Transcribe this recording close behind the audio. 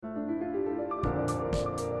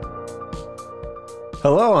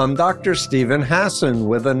Hello, I'm Dr. Stephen Hassan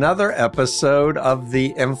with another episode of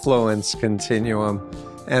the Influence Continuum.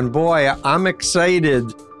 And boy, I'm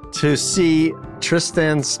excited to see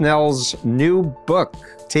Tristan Snell's new book,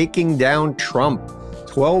 Taking Down Trump,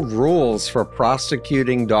 12 Rules for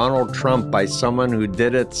Prosecuting Donald Trump by Someone Who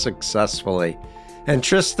Did It Successfully. And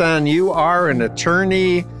Tristan, you are an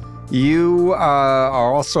attorney. You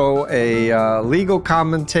are also a legal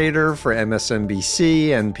commentator for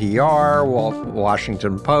MSNBC, NPR,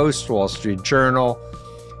 Washington Post, Wall Street Journal.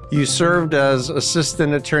 You served as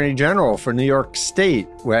Assistant Attorney General for New York State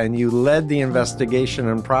when you led the investigation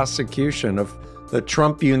and prosecution of the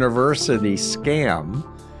Trump University scam.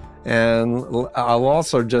 And I'll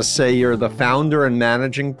also just say you're the founder and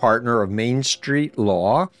managing partner of Main Street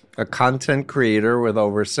Law, a content creator with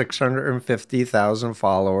over 650,000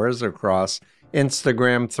 followers across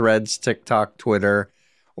Instagram, Threads, TikTok, Twitter,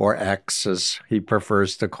 or X, as he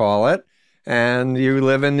prefers to call it. And you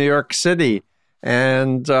live in New York City.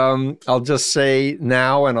 And I'll just say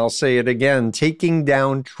now, and I'll say it again,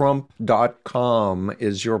 takingdowntrump.com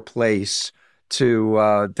is your place to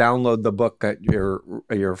download the book at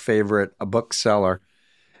your favorite bookseller.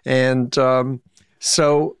 And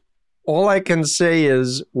so all I can say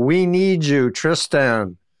is we need you,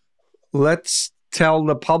 Tristan. Let's tell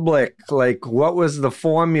the public, what was the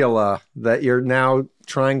formula that you're now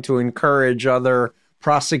trying to encourage other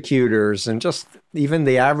prosecutors and just even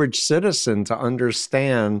the average citizen to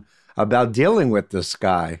understand about dealing with this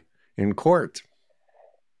guy in court?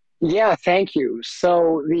 Yeah, thank you.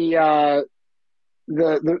 So the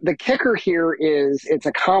kicker here is it's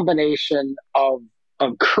a combination of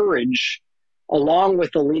courage along with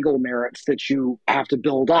the legal merits that you have to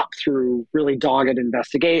build up through really dogged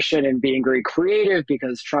investigation and being very creative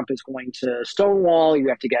because Trump is going to stonewall. You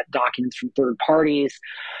have to get documents from third parties.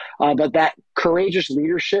 But that courageous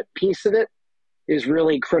leadership piece of it is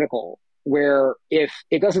really critical, where if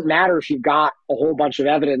it doesn't matter if you've got a whole bunch of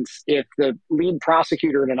evidence, if the lead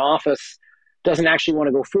prosecutor in an office doesn't actually want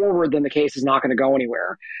to go forward, then the case is not going to go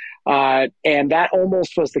anywhere. And that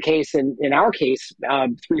almost was the case in our case,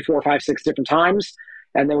 3, 4, 5, 6 different times.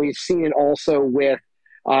 And then we've seen it also with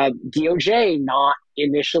DOJ not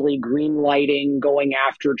initially green-lighting going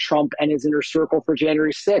after Trump and his inner circle for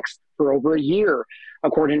January 6th for over a year,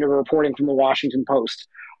 according to reporting from the Washington Post.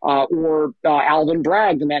 Or Alvin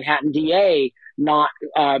Bragg, the Manhattan DA, not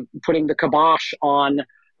putting the kibosh on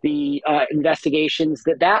the investigations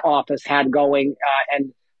that office had going,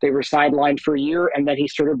 and they were sidelined for a year, and then he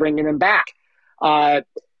started bringing them back. But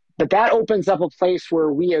that opens up a place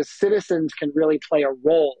where we as citizens can really play a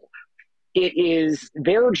role. It is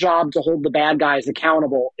their job to hold the bad guys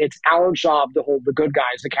accountable. It's our job to hold the good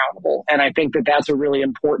guys accountable. And I think that that's a really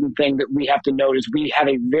important thing that we have to note is we have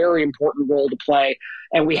a very important role to play,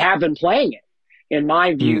 and we have been playing it. In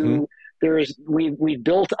my view, we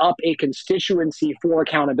built up a constituency for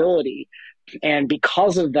accountability. And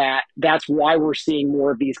because of that, that's why we're seeing more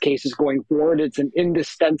of these cases going forward. It's an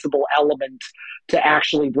indispensable element to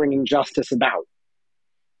actually bringing justice about.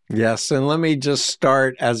 Yes, and let me just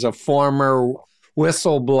start as a former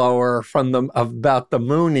whistleblower about the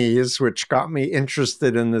Moonies, which got me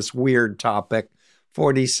interested in this weird topic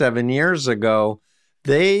 47 years ago.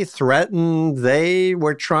 They threatened, they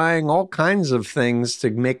were trying all kinds of things to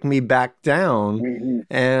make me back down. Mm-hmm.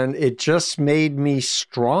 And it just made me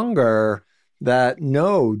stronger that,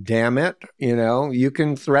 no, damn it, you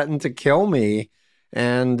can threaten to kill me.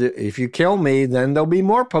 And if you kill me, then there'll be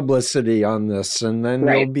more publicity on this, and then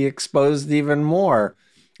you'll be exposed even more.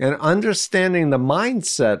 And understanding the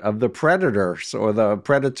mindset of the predators or the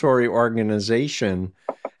predatory organization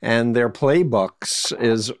and their playbooks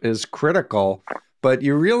is critical. But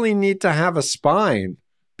you really need to have a spine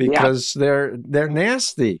because they're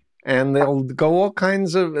nasty, and they'll go all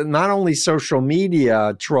kinds of, not only social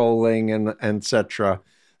media trolling and et cetera.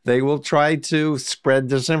 They will try to spread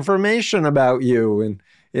disinformation about you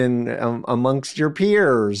in amongst your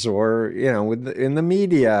peers or in the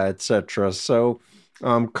media, et cetera. So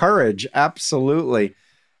courage, absolutely.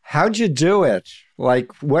 How'd you do it? What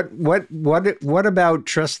about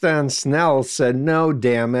Tristan Snell said, no,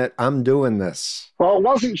 damn it, I'm doing this? Well, it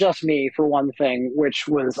wasn't just me, for one thing, which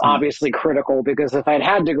was obviously critical, because if I'd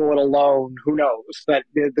had to go it alone, who knows? But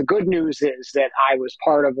the good news is that I was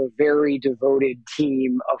part of a very devoted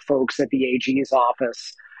team of folks at the AG's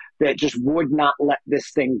office that just would not let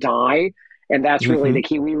this thing die. And that's really the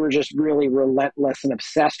key. We were just really relentless and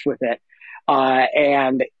obsessed with it.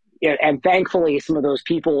 And thankfully, some of those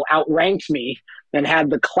people outranked me and had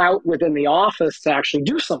the clout within the office to actually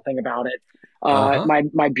do something about it.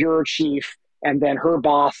 My bureau chief, and then her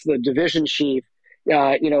boss, the division chief,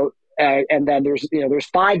 and then there's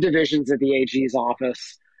 5 divisions at the AG's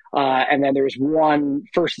office. And then there's one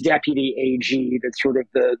first deputy AG that's sort of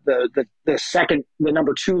the second, the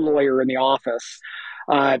number 2 lawyer in the office.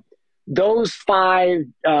 Those 5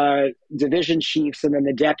 division chiefs and then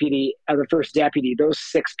the first deputy, those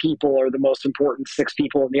 6 people are the most important 6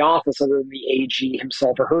 people in the office, other than the AG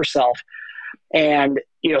himself or herself. And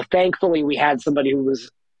thankfully, we had somebody who was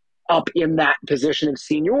up in that position of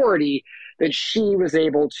seniority, that she was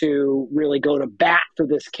able to really go to bat for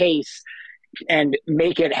this case and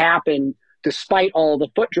make it happen despite all the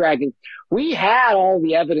foot dragging. We had all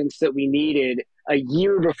the evidence that we needed a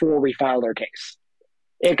year before we filed our case.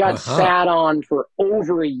 It got sat on for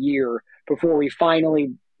over a year before we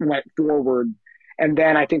finally went forward. And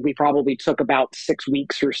then I think we probably took about 6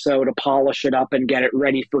 weeks or so to polish it up and get it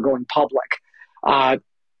ready for going public.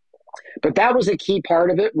 But that was a key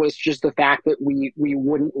part of it, was just the fact that we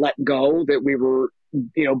wouldn't let go, that we were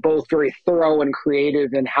both very thorough and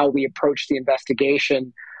creative in how we approached the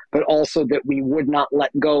investigation, but also that we would not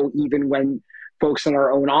let go even when folks in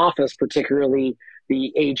our own office, particularly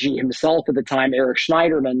the AG himself at the time, Eric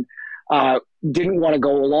Schneiderman, didn't want to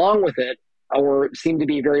go along with it, or seemed to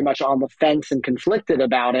be very much on the fence and conflicted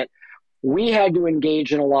about it. We had to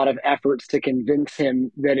engage in a lot of efforts to convince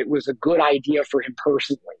him that it was a good idea for him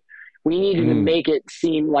personally. We needed to make it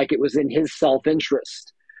seem like it was in his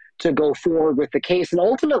self-interest to go forward with the case. And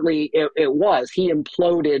ultimately, it was. He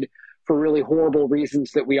imploded for really horrible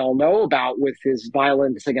reasons that we all know about, with his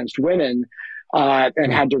violence against women,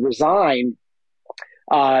 and had to resign.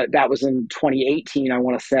 That was in 2018, I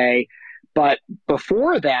want to say. But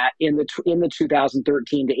before that, in the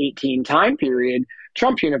 2013 to 18 time period,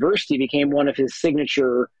 Trump University became one of his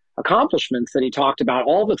signature accomplishments that he talked about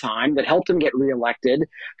all the time, that helped him get reelected,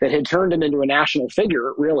 that had turned him into a national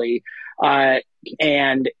figure, really.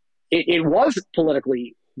 And it was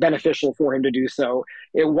politically beneficial for him to do so.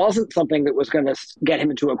 It wasn't something that was going to get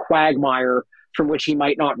him into a quagmire from which he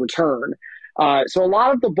might not return. So a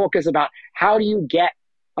lot of the book is about how do you get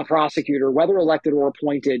a prosecutor, whether elected or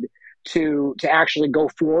appointed, to actually go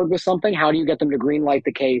forward with something? How do you get them to greenlight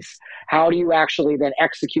the case? How do you actually then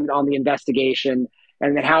execute on the investigation?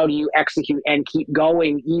 And then how do you execute and keep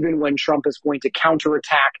going even when Trump is going to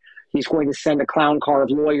counterattack? He's going to send a clown car of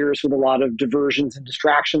lawyers with a lot of diversions and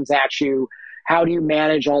distractions at you. How do you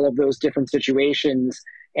manage all of those different situations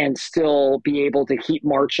and still be able to keep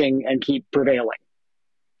marching and keep prevailing?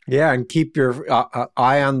 Yeah, and keep your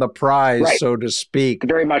eye on the prize, Right. so to speak.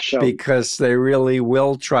 Very much so. Because they really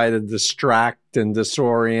will try to distract and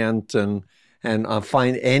disorient and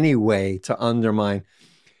find any way to undermine.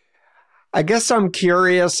 I guess I'm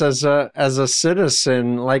curious, as a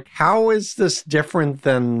citizen, like, how is this different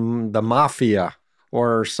than the mafia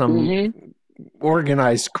or some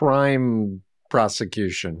organized crime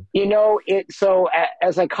prosecution? So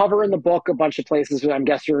as I cover in the book a bunch of places, I'm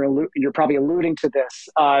guessing you're probably alluding to this,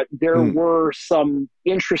 there were some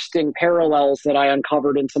interesting parallels that I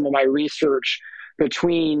uncovered in some of my research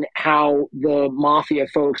between how the mafia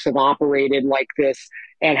folks have operated like this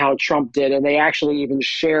and how Trump did. And they actually even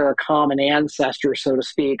share a common ancestor, so to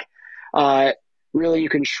speak. Really, you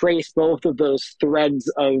can trace both of those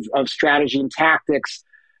threads of strategy and tactics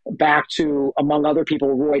back to, among other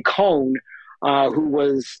people, Roy Cohn, who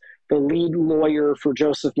was the lead lawyer for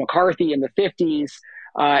Joseph McCarthy in the 50s.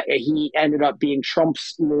 He ended up being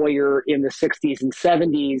Trump's lawyer in the 60s and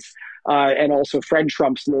 70s, and also Fred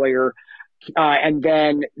Trump's lawyer. And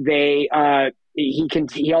then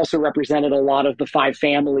he also represented a lot of the 5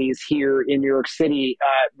 families here in New York City,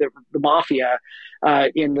 the mafia,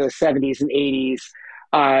 in the 70s and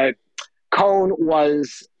 80s. Cohn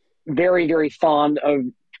was very, very fond of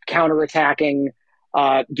counterattacking,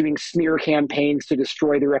 doing smear campaigns to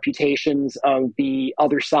destroy the reputations of the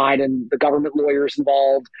other side and the government lawyers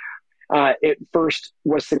involved. It first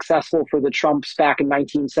was successful for the Trumps back in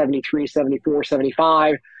 1973, 74,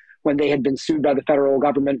 75, when they had been sued by the federal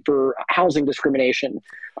government for housing discrimination,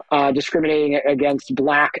 discriminating against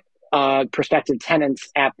Black prospective tenants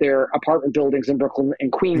at their apartment buildings in Brooklyn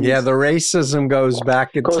and Queens. Yeah, the racism goes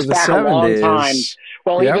back into the 70s. A long time.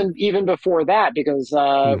 Well, yep. even before that, because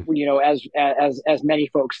as many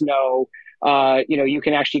folks know, you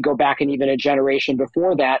can actually go back and even a generation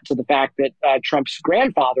before that to the fact that Trump's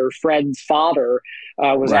grandfather, Fred's father,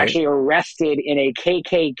 was actually arrested in a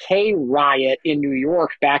KKK riot in New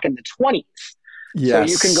York back in the 20s. Yes.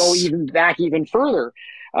 So you can go even further.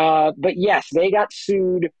 But yes, they got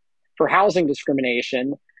sued for housing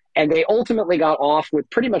discrimination, and they ultimately got off with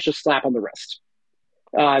pretty much a slap on the wrist.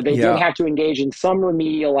 They did have to engage in some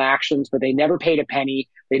remedial actions, but they never paid a penny.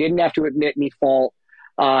 They didn't have to admit any fault.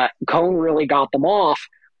 Cohn really got them off.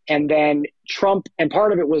 And then Trump, and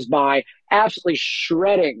part of it was by absolutely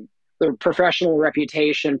shredding the professional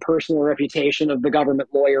reputation, personal reputation of the government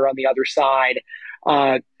lawyer on the other side,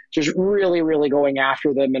 uh, just really, really going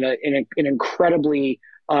after them in an incredibly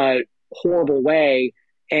horrible way.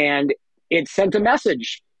 And it sent a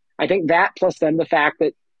message. I think that, plus then the fact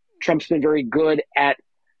that Trump's been very good at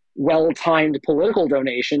well-timed political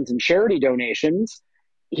donations and charity donations.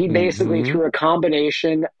 He basically, Hmm. through a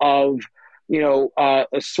combination of, a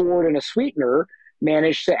sword and a sweetener,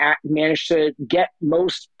 managed to get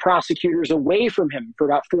most prosecutors away from him for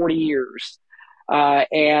about 40 years.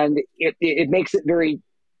 And it makes it very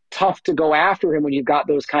tough to go after him when you've got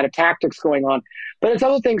those kind of tactics going on. But it's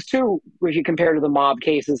other things too, if you compare to the mob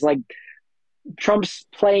cases, like Trump's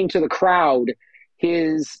playing to the crowd,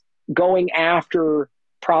 his going after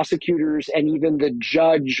prosecutors and even the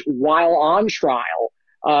judge while on trial,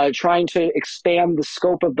 trying to expand the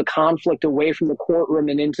scope of the conflict away from the courtroom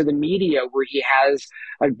and into the media, where he has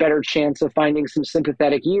a better chance of finding some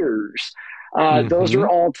sympathetic ears. Those are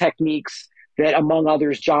Hmm. all techniques that, among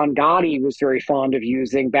others, John Gotti was very fond of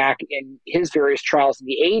using back in his various trials in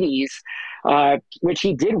the 80s, which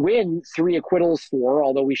he did win 3 acquittals for,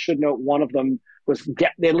 although we should note one of them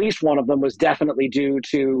at least one of them was definitely due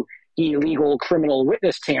to illegal criminal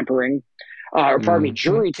witness tampering, or pardon me,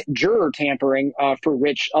 Hmm. juror tampering, for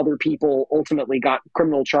which other people ultimately got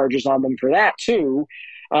criminal charges on them for that too.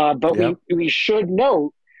 But Yep. we should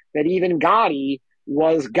note that even Gotti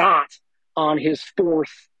was got on his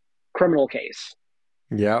fourth criminal case.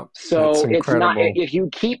 Yep. That's So it's not, incredible. if you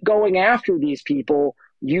keep going after these people,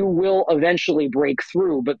 you will eventually break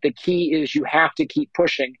through. But the key is you have to keep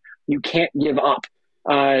pushing. You can't give up.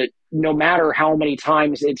 No matter how many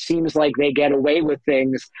times it seems like they get away with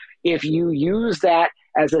things, if you use that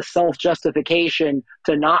as a self justification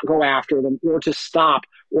to not go after them, or to stop,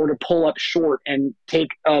 or to pull up short and take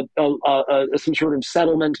some sort of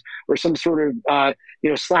settlement, or some sort of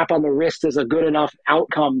slap on the wrist as a good enough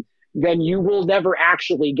outcome, then you will never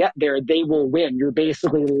actually get there. They will win. You're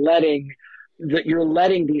basically letting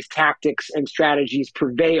these tactics and strategies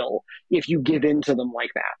prevail if you give in to them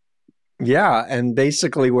like that. Yeah, and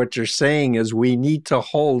basically what you're saying is we need to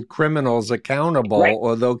hold criminals Right. accountable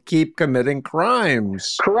or they'll keep committing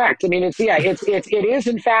crimes. Correct. I mean, it is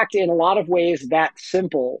in fact in a lot of ways that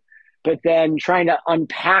simple, but then trying to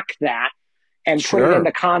unpack that and put it in the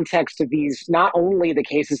Sure. context of these, not only the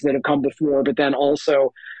cases that have come before, but then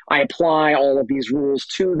also I apply all of these rules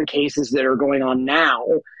to the cases that are going on now,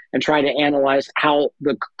 and try to analyze how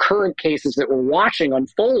the current cases that we're watching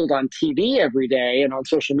unfold on TV every day and on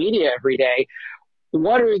social media every day.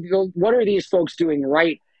 What are these folks doing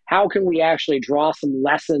right? How can we actually draw some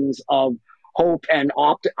lessons of hope and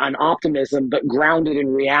optimism, but grounded in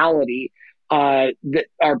reality,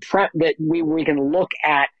 that we can look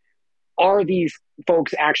at, are these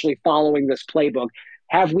folks actually following this playbook?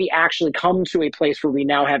 Have we actually come to a place where we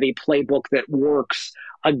now have a playbook that works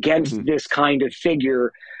against Mm. this kind of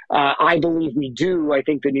figure? I believe we do. I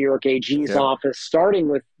think the New York AG's Yeah. office, starting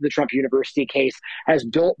with the Trump University case, has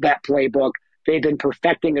built that playbook. They've been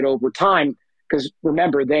perfecting it over time. Because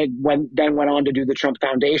remember, then went on to do the Trump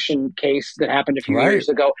Foundation case that happened a few Right. years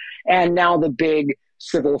ago, and now the big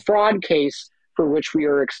civil fraud case, for which we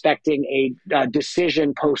are expecting a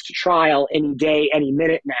decision post trial any day, any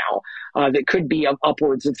minute now, that could be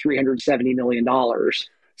upwards of $370 million.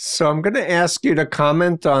 So I'm going to ask you to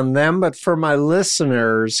comment on them, but for my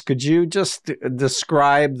listeners, could you just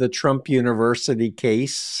describe the Trump University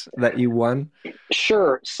case that you won?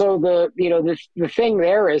 Sure. So the thing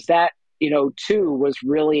there is that, too, was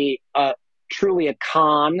really truly a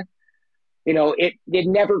con. It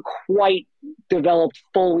never quite developed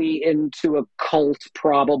fully into a cult,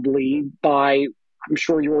 probably by, I'm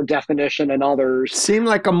sure, your definition and others. Seemed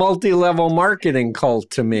like a multi-level marketing cult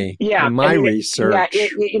to me Yeah, in I my mean, yeah, research.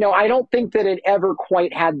 I don't think that it ever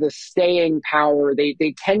quite had the staying power. They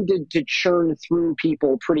tended to churn through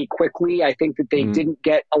people pretty quickly. I think that they Mm. didn't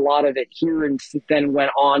get a lot of adherence that then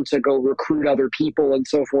went on to go recruit other people and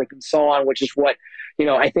so forth and so on, which is what,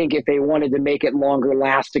 I think if they wanted to make it longer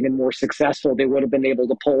lasting and more successful, they would have been able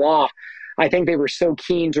to pull off. I think they were so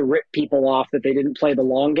keen to rip people off that they didn't play the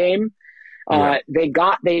long game. Yeah. They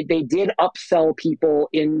did upsell people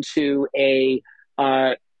into a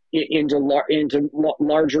uh, into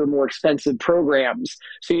larger, more expensive programs.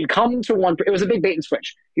 So you'd come to one. It was a big bait and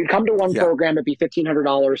switch. You'd come to one Yeah. program, it'd be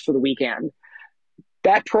 $1,500 for the weekend.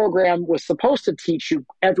 That program was supposed to teach you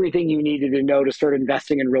everything you needed to know to start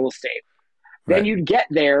investing in real estate. Then Right. you'd get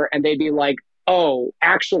there, and they'd be like, "Oh,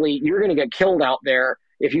 actually, you're going to get killed out there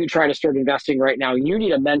if you try to start investing right now. You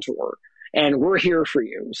need a mentor." and we're here for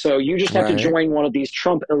you. So you just have to Right. join one of these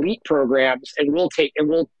Trump elite programs, and we'll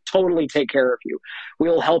totally take care of you.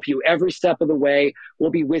 We'll help you every step of the way. We'll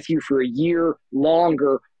be with you for a year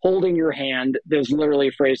longer, holding your hand. There's literally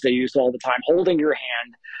a phrase they use all the time, holding your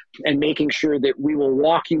hand and making sure that we will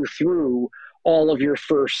walk you through all of your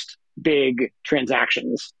first big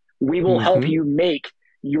transactions. We will help Mm-hmm. you make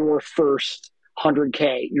your first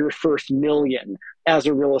 100K, your first million as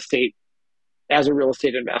a real estate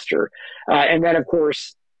investor. And then, of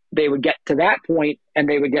course, they would get to that point and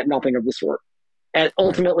they would get nothing of the sort. And Right.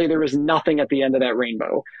 ultimately, there was nothing at the end of that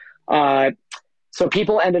rainbow. Uh, so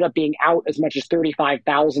people ended up being out as much as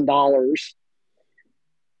 $35,000,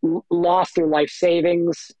 lost their life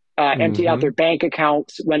savings, emptied out Mm-hmm. their bank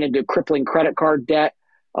accounts, went into crippling credit card debt.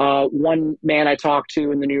 One man I talked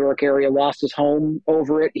to in the New York area lost his home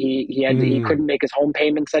over it. He Mm. couldn't make his home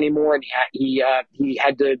payments anymore, and he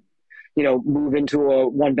had to move into a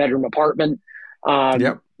 1 bedroom apartment.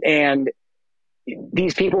 Yep. And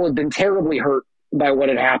these people had been terribly hurt by what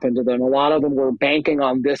had happened to them. A lot of them were banking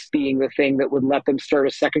on this being the thing that would let them start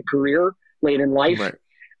a second career late in life, Right.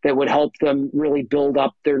 that would help them really build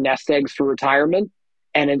up their nest eggs for retirement.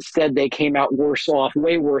 And instead, they came out worse off,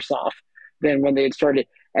 way worse off than when they had started.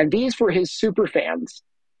 And these were his super fans.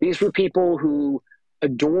 These were people who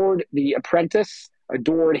adored The Apprentice,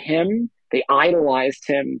 adored him. They idolized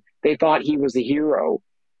him. They thought he was a hero.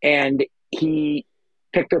 And he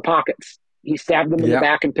picked their pockets. He stabbed them in the Yep.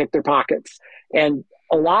 back and picked their pockets. And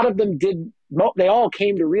a lot of them did. They all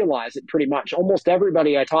came to realize it pretty much. Almost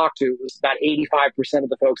everybody I talked to, was about 85% of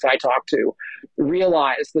the folks I talked to,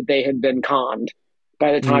 realized that they had been conned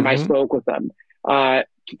by the time I Mm-hmm. spoke with them.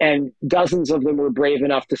 And dozens of them were brave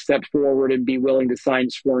enough to step forward and be willing to sign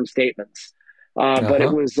sworn statements. But it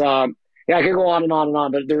Uh-huh. was, yeah, I could go on and on and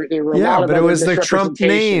on, but there were a Yeah, lot of but it other was the Trump name.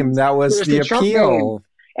 misrepresentations. That It was was the the Trump name. appeal.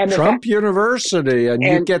 And the fact, Trump University, and you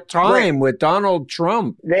and get right, time with Donald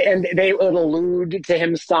Trump. they would allude to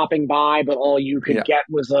him stopping by, but all you could Yeah. get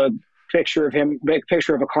was a picture of him, big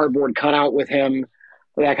picture of a cardboard cutout with him.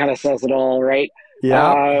 That kind of says it all, right?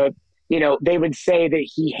 Yeah. Uh, they would say that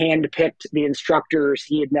he handpicked the instructors.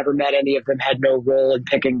 He had never met any of them, had no role in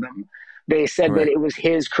picking them. They said that Right. it was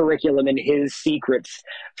his curriculum and his secrets.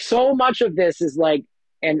 So much of this is like,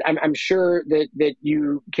 and I'm sure that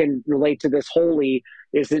you can relate to this wholly,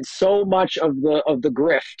 is that so much of the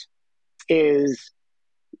grift is,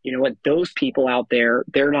 what, those people out there,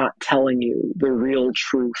 they're not telling you the real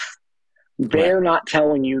truth. Right. They're not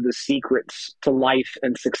telling you the secrets to life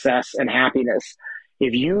and success and happiness.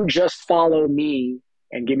 If you just follow me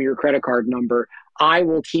and give me your credit card number, I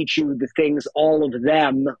will teach you the things all of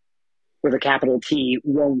them, with a capital T,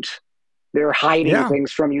 won't. They're hiding Yeah.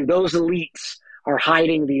 things from you. Those elites are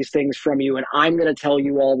hiding these things from you, and I'm going to tell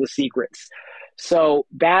you all the secrets. So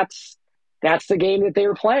that's the game that they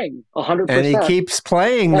were playing, And he 100%. keeps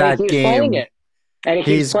playing And he that keeps playing game. it. And he keeps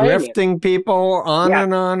He's playing it. grifting people on Yeah.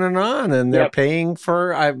 and on and on, and they're Yep. paying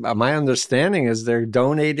for. My understanding is they're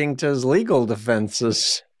donating to his legal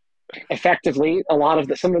defenses. Effectively,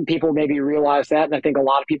 some of the people maybe realize that, and I think a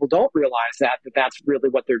lot of people don't realize that that's really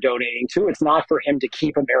what they're donating to. It's not for him to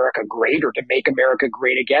keep America great or to make America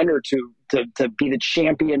great again, or to be the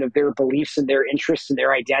champion of their beliefs and their interests and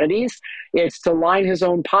their identities. It's to line his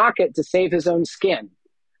own pocket, to save his own skin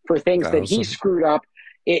for things that he Thousand. screwed up.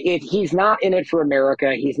 He's not in it for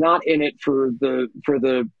America. He's not in it for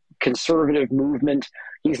the conservative movement.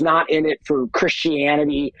 He's not in it for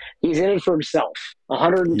Christianity. He's in it for himself. Yep.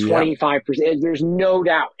 125%. There's no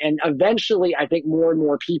doubt. And eventually, I think more and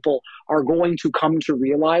more people are going to come to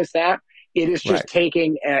realize that. It is just Right.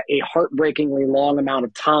 taking a heartbreakingly long amount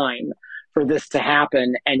of time for this to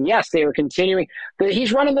happen. And yes, they are continuing. But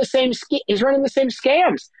he's running the same. He's running the same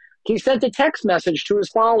scams. He sent a text message to his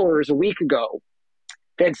followers a week ago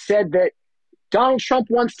that said that Donald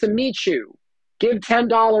Trump wants to meet you. Give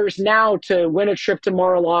 $10 now to win a trip to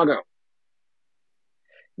Mar-a-Lago.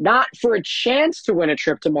 Not for a chance to win a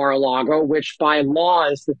trip to Mar-a-Lago, which by law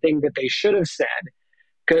is the thing that they should have said.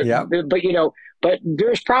 Yep. But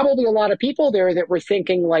there's probably a lot of people there that were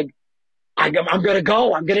thinking like, I'm going to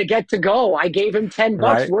go. I'm going to get to go. I gave him $10.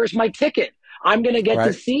 Right. Where's my ticket? I'm going to get to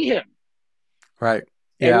Right. see him. Right.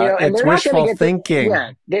 And Yeah. and It's they're not going to wishful get to. thinking.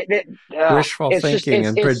 Yeah, Wishful it's just thinking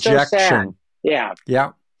and it's so sad. projection. Yeah.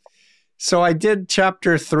 Yeah. So I did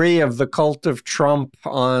chapter 3 of The Cult of Trump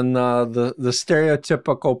on the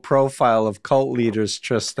stereotypical profile of cult leaders,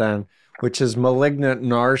 Tristan, which is malignant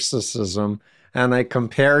narcissism. And I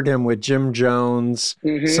compared him with Jim Jones,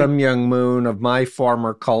 Mm-hmm. Sun Myung Moon of my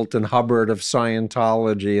former cult, and Hubbard of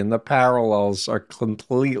Scientology. And the parallels are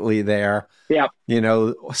completely there. Yeah.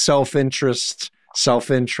 Self-interest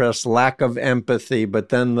self-interest, lack of empathy, but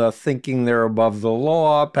then the thinking they're above the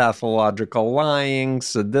law, pathological lying,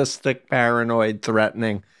 sadistic, paranoid,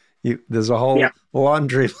 threatening. There's a whole Yeah.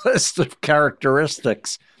 laundry list of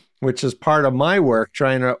characteristics, which is part of my work,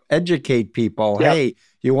 trying to educate people. Yeah. Hey,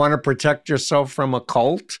 you want to protect yourself from a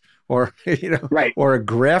cult or, Right. or a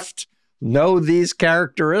grift? Know these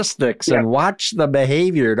characteristics Yeah. and watch the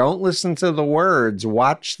behavior. Don't listen to the words,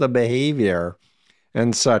 watch the behavior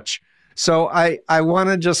and such. So I want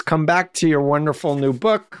to just come back to your wonderful new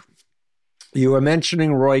book. You were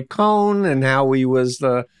mentioning Roy Cohn and how he was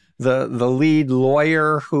the lead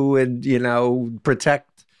lawyer who would,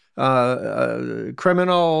 protect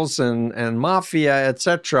criminals and mafia,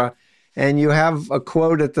 etc. And you have a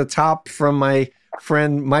quote at the top from my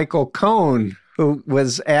friend Michael Cohn, who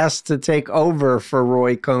was asked to take over for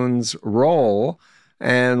Roy Cohn's role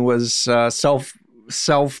and was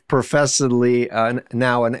self-professedly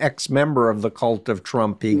now an ex-member of the cult of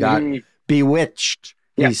Trump. He got bewitched,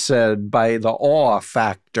 he said, by the awe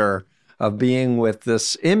factor of being with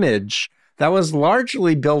this image that was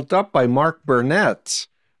largely built up by Mark Burnett,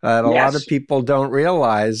 that a lot of people don't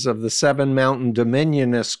realize, of the Seven Mountain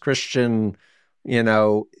Dominionist Christian,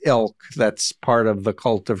 ilk that's part of the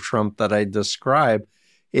cult of Trump that I describe.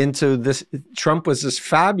 Into this, Trump was this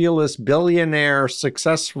fabulous billionaire,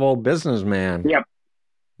 successful businessman. Yep.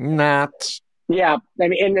 Not. Yeah. I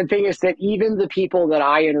mean, and the thing is that even the people that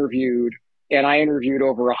I interviewed, and I interviewed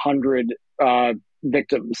over 100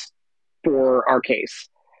 victims for our case.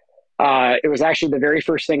 It was actually the very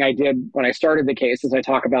first thing I did when I started the case, as I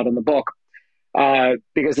talk about in the book,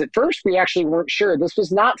 because at first we actually weren't sure. This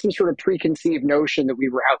was not some sort of preconceived notion that we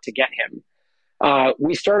were out to get him.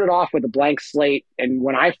 We started off with a blank slate, and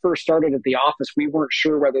when I first started at the office, we weren't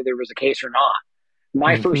sure whether there was a case or not.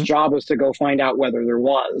 My first job was to go find out whether there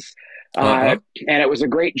was. And it was a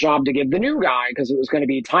great job to give the new guy, because it was going to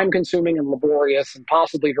be time consuming and laborious and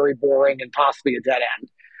possibly very boring and possibly a dead end.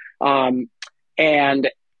 And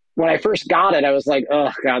when I first got it, I was like,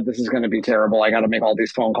 oh, God, this is going to be terrible. I got to make all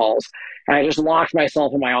these phone calls. And I just locked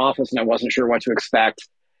myself in my office and I wasn't sure what to expect.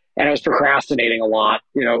 And I was procrastinating a lot.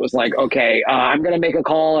 It was like, okay, I'm going to make a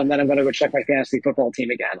call and then I'm going to go check my fantasy football team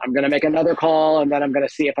again. I'm going to make another call and then I'm going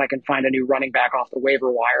to see if I can find a new running back off the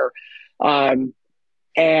waiver wire.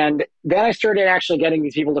 And then I started actually getting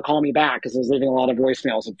these people to call me back, because I was leaving a lot of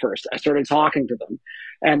voicemails at first. I started talking to them,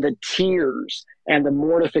 and the tears and the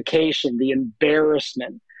mortification, the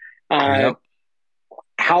embarrassment.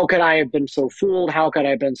 How could I have been so fooled? How could I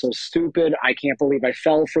have been so stupid? I can't believe I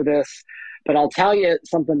fell for this. But I'll tell you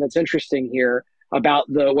something that's interesting here about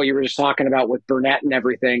what you were just talking about with Burnett and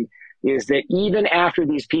everything, is that even after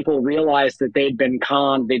these people realized that they'd been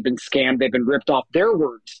conned, they'd been scammed, they'd been ripped off, their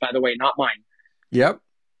words, by the way, not mine. Yep.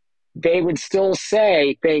 They would still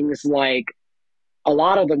say things like, a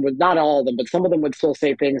lot of them would, not all of them, but some of them would still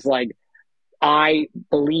say things like,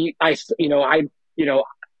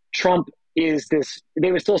 Trump is this,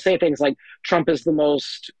 they would still say things like, Trump is the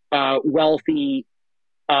most wealthy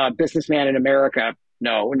businessman in America.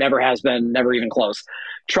 No, never has been, never even close.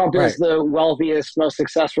 Trump is the wealthiest, most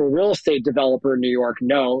successful real estate developer in New York.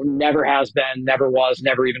 No, never has been, never was,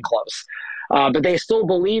 never even close. But they still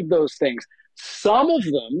believe those things. Some of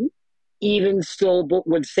them even still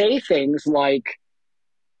would say things like,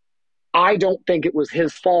 I don't think it was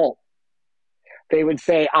his fault. They would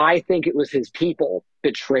say, I think it was his people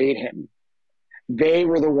betrayed him. They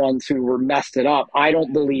were the ones who were messed it up. I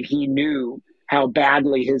don't believe he knew how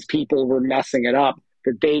badly his people were messing it up,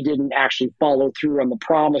 that they didn't actually follow through on the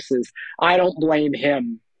promises. I don't blame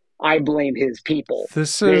him. I blame his people.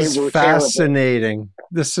 This is fascinating. Terrible.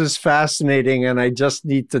 This is fascinating. And I just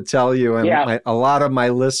need to tell you, and a lot of my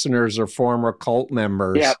listeners are former cult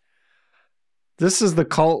members. Yeah. This is the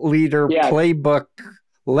cult leader playbook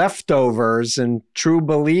leftovers and true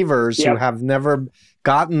believers who have never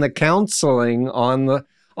gotten the counseling on the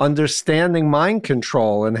understanding mind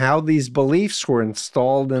control and how these beliefs were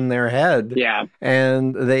installed in their head. Yeah.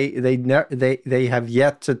 And they have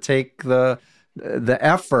yet to take the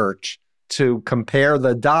effort to compare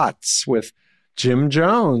the dots with Jim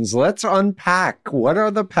Jones. Let's unpack what are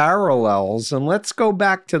the parallels, and let's go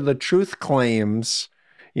back to the truth claims,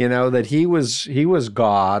 that he was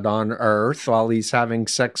God on earth while he's having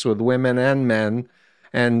sex with women and men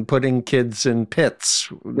and putting kids in pits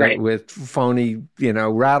with phony,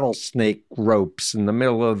 rattlesnake ropes in the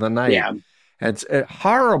middle of the night. Yeah. It's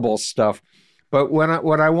horrible stuff. But why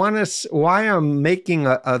I'm making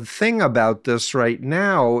a thing about this right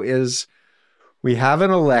now is we have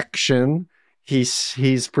an election.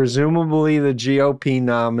 He's presumably the GOP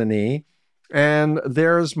nominee, and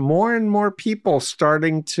there's more and more people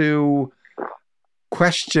starting to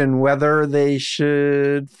question whether they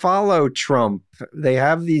should follow Trump. They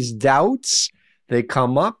have these doubts. They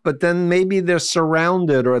come up, but then maybe they're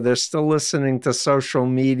surrounded, or they're still listening to social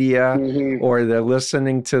media, Mm-hmm. or they're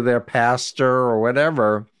listening to their pastor or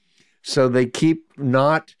whatever. So they keep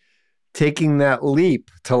not taking that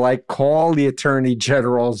leap to like call the attorney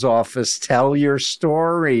general's office, tell your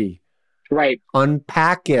story, Right.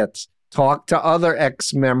 unpack it, talk to other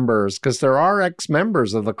ex-members, because there are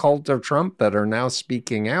ex-members of the cult of Trump that are now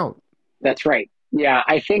speaking out. That's right. Yeah,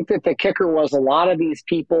 I think that the kicker was a lot of these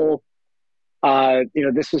people.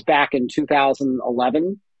 This was back in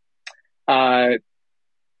 2011. Uh,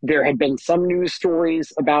 there had been some news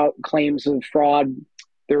stories about claims of fraud.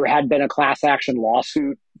 There had been a class action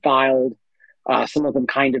lawsuit filed. Some of them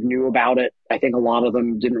kind of knew about it. I think a lot of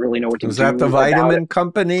them didn't really know what to Was that the do about it. vitamin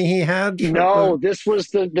company he had? No, this was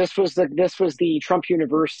the Trump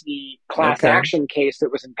University class Okay, action case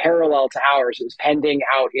that was in parallel to ours. It was pending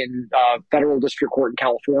out in federal district court in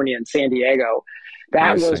California and San Diego. I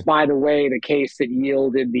That was, see. by the way, the case that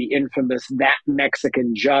yielded the infamous "that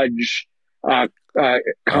Mexican judge" uh, Oh,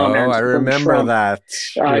 comment I from remember Trump. that.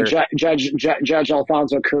 Where Judge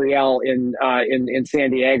Alfonso Curiel in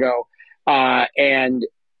San Diego, and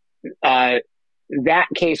uh, that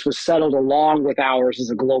case was settled along with ours as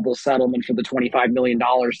a global settlement for the $25 million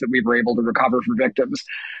that we were able to recover for victims.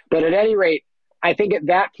 But at any rate, I think at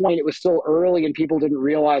that point it was still early and people didn't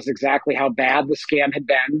realize exactly how bad the scam had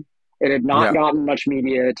been. It had not yeah, gotten much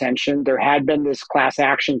media attention. There had been this class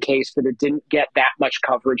action case, but it didn't get that much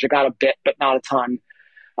coverage. It got a bit, but not a ton.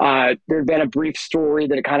 There had been a brief story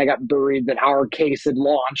that it kind of got buried that our case had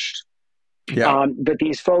launched. yeah, But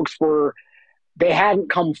these folks they hadn't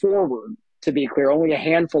come forward, to be clear. Only a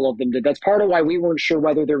handful of them did. That's part of why we weren't sure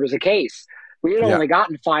whether there was a case. We had yeah. only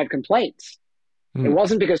gotten 5 complaints. It Hmm.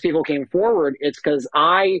 wasn't because people came forward. It's because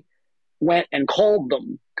I went and called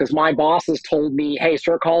them because my bosses told me, hey,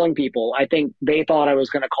 start calling people. I think they thought I was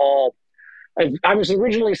going to call. I was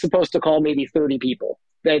originally supposed to call maybe 30 people.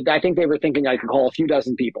 I think they were thinking I could call a few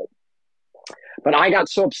dozen people. But I got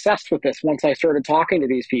so obsessed with this once I started talking to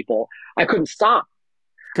these people, I couldn't stop.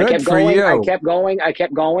 I Good kept for going. I you. kept going. I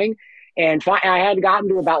kept going. And I had gotten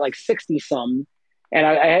to about like 60 some. And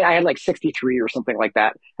I had like 63 or something like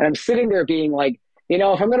that. And I'm sitting there being like, if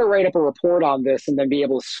I'm going to write up a report on this and then be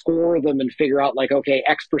able to score them and figure out like, okay,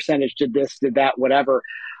 X percentage did this, did that, whatever.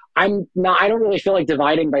 I don't really feel like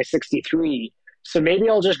dividing by 63. So maybe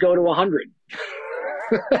I'll just go to 100.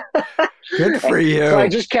 Good for So I you.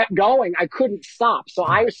 just kept going. I couldn't stop. So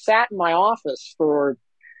I sat in my office for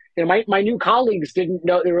my new colleagues didn't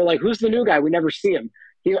know. They were like, "Who's the new guy? We never see him."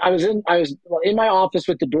 I was in my office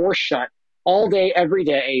with the door shut all day, every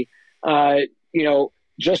day. Uh,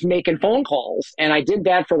 just making phone calls, and I did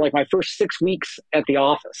that for like my first 6 weeks at the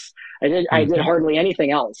office. I did Hmm. hardly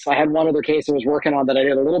anything else. I had one other case I was working on that I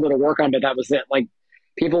did a little bit of work on, but that was it. Like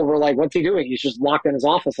people were like, "What's he doing? He's just locked in his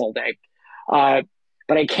office all day." Uh,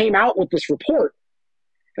 but I came out with this report,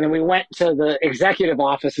 and then we went to the executive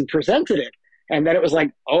office and presented it. And then it was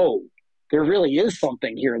like, oh, there really is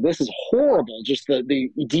something here. This is horrible. Just the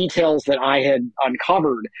details that I had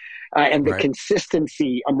uncovered and the Right.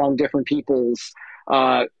 consistency among different people's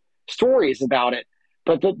uh, stories about it.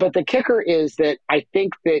 But the kicker is that I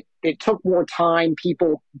think that it took more time.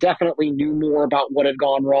 People definitely knew more about what had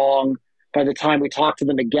gone wrong by the time we talked to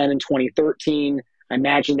them again in 2013. I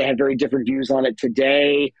imagine they had very different views on it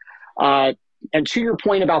today. And to your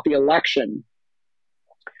point about the election,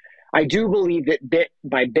 I do believe that bit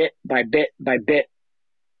by bit by bit by bit,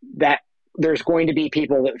 that there's going to be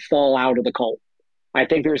people that fall out of the cult. I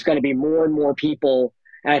think there's going to be more and more people,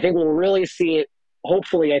 and I think we'll really see it,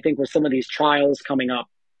 hopefully, I think with some of these trials coming up,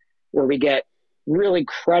 where we get really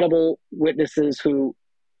credible witnesses who,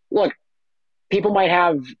 look, people might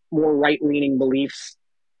have more right-leaning beliefs.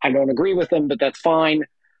 I don't agree with them, but that's fine.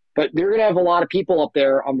 But they're going to have a lot of people up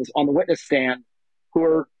there on the witness stand who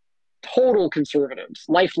are total conservatives,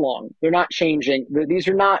 lifelong. They're not changing. These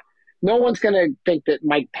are not. No one's going to think that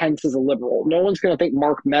Mike Pence is a liberal. No one's going to think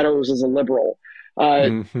Mark Meadows is a liberal. Uh,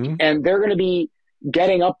 Hmm. and they're going to be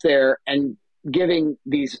getting up there and giving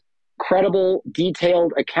these credible,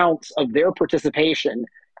 detailed accounts of their participation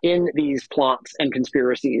in these plots and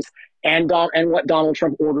conspiracies, and what Donald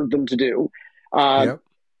Trump ordered them to do. Uh, Yep.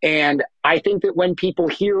 and I think that when people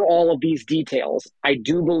hear all of these details, I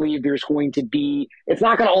do believe there's going to be, it's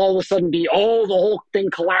not going to all of a sudden be, oh, the whole thing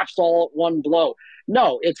collapsed all at one blow.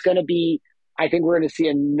 No, it's going to be, I think we're going to see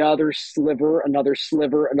another sliver, another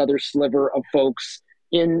sliver, another sliver of folks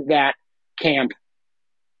in that camp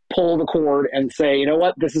pull the cord and say, you know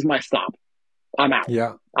what, this is my stop. I'm out.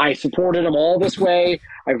 Yeah. I supported him all this way.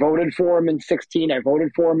 I voted for him in 16. I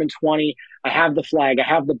voted for him in 20. I have the flag. I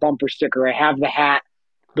have the bumper sticker. I have the hat.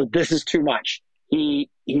 But this is too much. He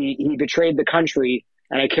betrayed the country,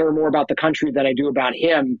 and I care more about the country than I do about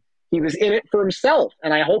him. He was in it for himself,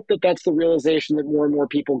 and I hope that that's the realization that more and more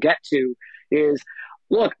people get to. Is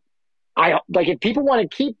look, I like if people want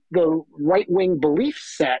to keep the right wing belief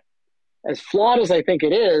set as flawed as I think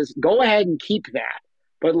it is, go ahead and keep that.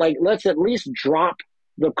 But like, let's at least drop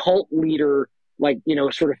the cult leader, like,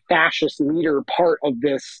 sort of fascist leader part of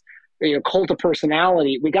this, cult of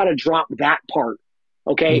personality. We got to drop that part.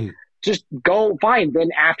 Okay. Mm. Just go fine. Then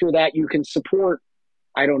after that, you can support,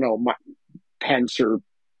 I don't know, Pence or,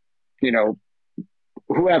 you know,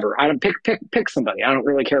 whoever. I don't pick somebody. I don't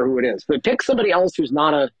really care who it is, but pick somebody else who's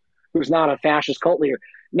not a fascist cult leader.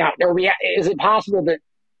 Now, is it possible that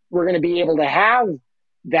we're going to be able to have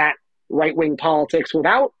that right wing politics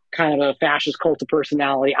without kind of a fascist cult of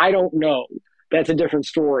personality? I don't know. That's a different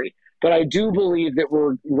story. But I do believe that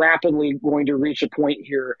we're rapidly going to reach a point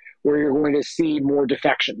here where you're going to see more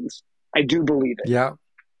defections. I do believe it. Yeah.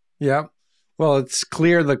 Yeah. Well, it's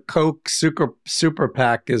clear the Koch super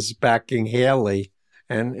PAC is backing Haley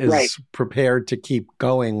and is Right. prepared to keep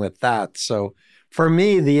going with that. So for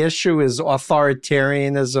me, the issue is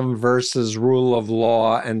authoritarianism versus rule of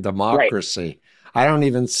law and Right. democracy. I don't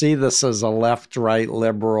even see this as a left, right,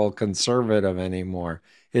 liberal, conservative anymore.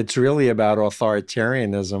 It's really about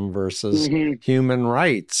authoritarianism versus Mm-hmm. human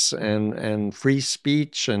rights and free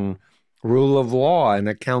speech and rule of law and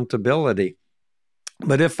accountability.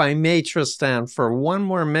 But if I may, Tristan, for one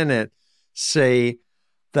more minute, say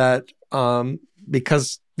that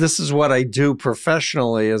because this is what I do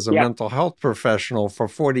professionally as a Yeah. mental health professional for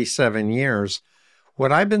 47 years,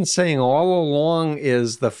 what I've been saying all along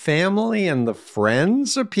is the family and the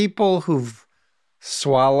friends of people who've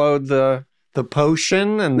swallowed the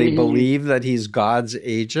potion and they Mm-hmm. believe that he's God's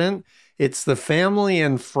agent. It's the family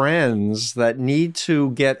and friends that need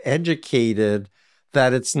to get educated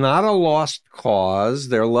that it's not a lost cause.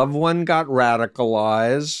 Their loved one got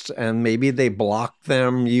radicalized and maybe they blocked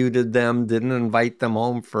them, muted them, didn't invite them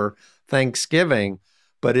home for Thanksgiving.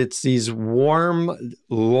 But it's these warm,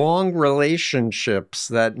 long relationships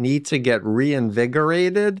that need to get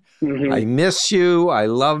reinvigorated. Mm-hmm. I miss you. I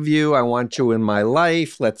love you. I want you in my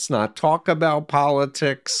life. Let's not talk about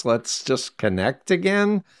politics. Let's just connect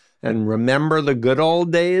again and remember the good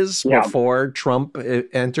old days Yeah. before Trump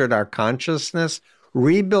entered our consciousness.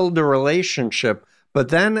 Rebuild the relationship. But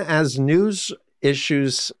then as news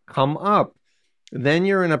issues come up, then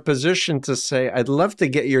you're in a position to say, I'd love to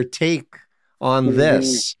get your take on Mm-hmm.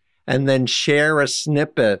 this, and then share a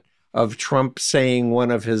snippet of Trump saying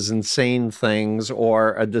one of his insane things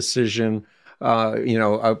or a decision,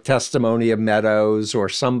 a testimony of Meadows or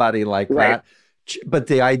somebody like Right. that. But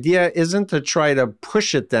the idea isn't to try to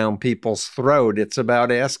push it down people's throat. It's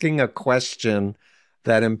about asking a question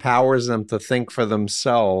that empowers them to think for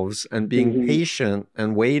themselves and being Mm-hmm. patient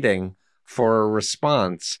and waiting for a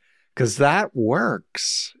response. Because that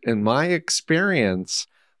works in my experience.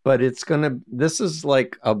 But this is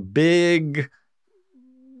like a big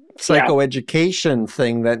Yeah. psychoeducation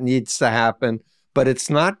thing that needs to happen. But it's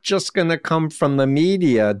not just going to come from the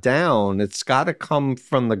media down. It's got to come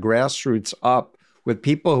from the grassroots up with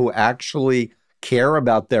people who actually care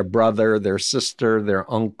about their brother, their sister,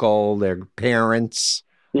 their uncle, their parents.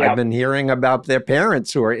 I've Yeah. been hearing about their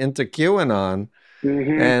parents who are into QAnon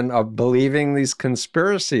Mm-hmm. and of believing these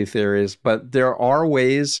conspiracy theories, but there are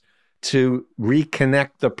ways to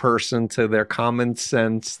reconnect the person to their common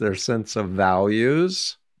sense, their sense of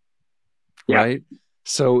values, Yeah. right?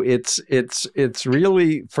 So it's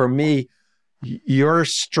really for me your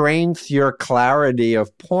strength, your clarity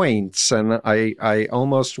of points, and I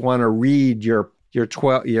almost want to read your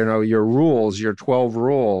 12, your rules, your 12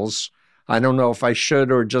 rules. I don't know if I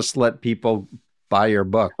should or just let people buy your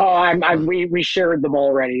book. Oh, we shared them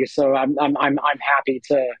already, so I'm happy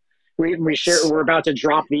to. We share. We're about to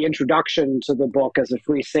drop the introduction to the book as a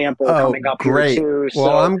free sample Oh, coming up here great. too. Well,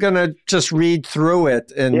 So I'm going to just read through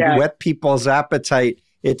it and yeah, whet people's appetite.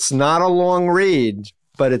 It's not a long read,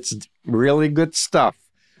 but it's really good stuff.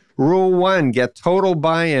 Rule 1, get total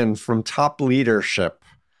buy-in from top leadership.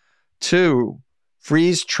 2,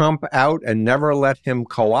 freeze Trump out and never let him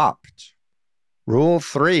co-opt. Rule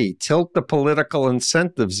 3, tilt the political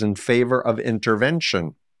incentives in favor of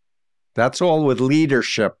intervention. That's all with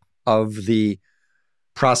leadership of the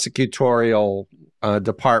prosecutorial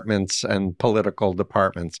departments and political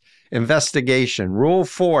departments. Investigation. Rule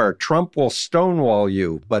 4, Trump will stonewall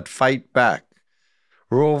you, but fight back.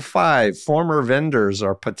 Rule 5, former vendors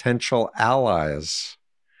are potential allies.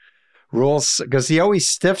 Rules, because he always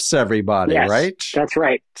stiffs everybody, Yes, right? that's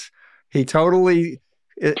right. He totally,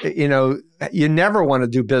 you know, you never want to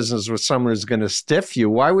do business with someone who's going to stiff you.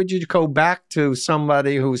 Why would you go back to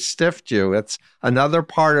somebody who stiffed you? It's another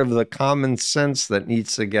part of the common sense that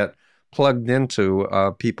needs to get plugged into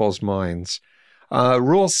people's minds.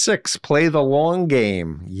 Rule 6, play the long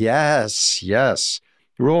game. Yes, yes.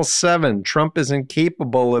 Rule 7, Trump is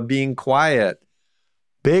incapable of being quiet.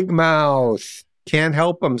 Big mouth, can't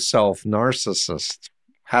help himself, narcissist.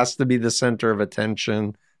 Has to be the center of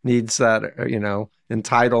attention, needs that,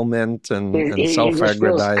 entitlement and He just feels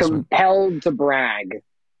self-aggrandizement. compelled to brag,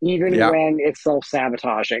 even Yeah. when it's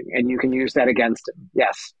self-sabotaging, and you can use that against him.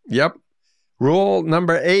 Yes. Yep. Rule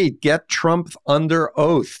number 8, get Trump under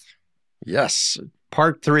oath. Yes.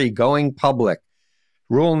 Part 3, going public.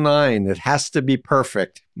 Rule 9, it has to be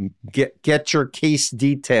perfect. Get your case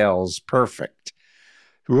details perfect.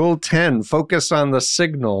 Rule 10, focus on the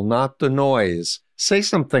signal, not the noise. Say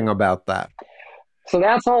something about that. So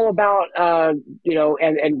that's all about,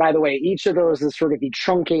 and by the way, each of those is sort of the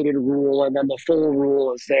truncated rule, and then the full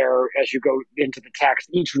rule is there as you go into the text.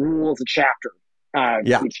 Each rule is a chapter.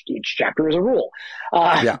 Yeah. Each chapter is a rule.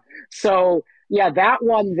 Yeah. So yeah, that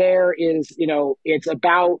one there is, it's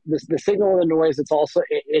about the signal and the noise.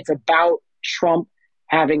 It's about Trump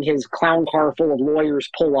having his clown car full of lawyers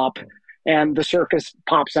pull up, and the circus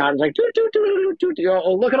pops out. It's like,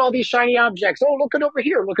 oh, look at all these shiny objects. Oh, look at over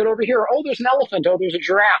here. Look at over here. Oh, there's an elephant. Oh, there's a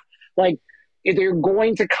giraffe. Like, they're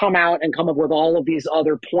going to come out and come up with all of these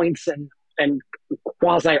other points and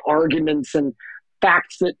quasi arguments and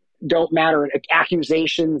facts that don't matter, and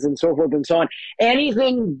accusations and so forth and so on.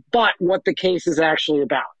 Anything but what the case is actually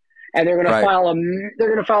about. And they're going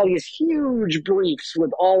to file these huge briefs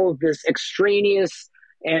with all of this extraneous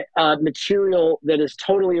material that is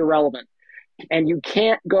totally irrelevant. And you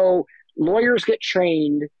can't go. Lawyers get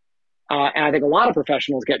trained, and I think a lot of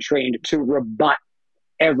professionals get trained to rebut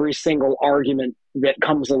every single argument that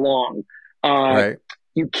comes along. Right.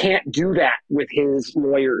 You can't do that with his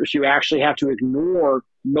lawyers. You actually have to ignore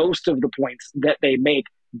most of the points that they make,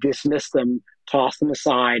 dismiss them, toss them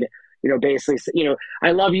aside. Basically,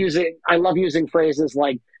 I love using phrases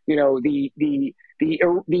like, the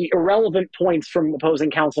irrelevant points from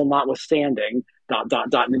opposing counsel notwithstanding, ... and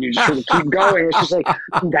then you just sort of keep going. It's just like,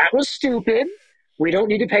 that was stupid. We don't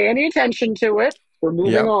need to pay any attention to it. We're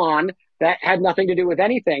moving on. That had nothing to do with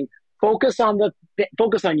anything. Focus on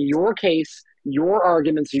your case, your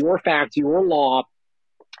arguments, your facts, your law.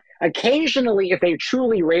 Occasionally, if they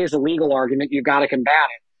truly raise a legal argument, you've got to combat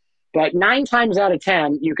it. But 9 times out of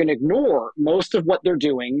 10, you can ignore most of what they're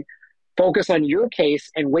doing, focus on your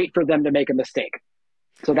case, and wait for them to make a mistake.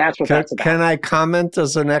 So that's what that's about. Can I comment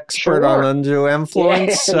as an expert on undue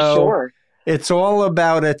influence? Yeah, sure. It's all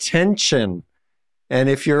about attention. And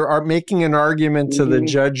if you're making an argument to the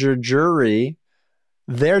judge or jury,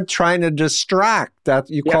 they're trying to distract. That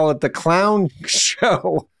you call it the clown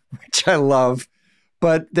show, which I love.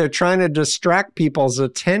 But they're trying to distract people's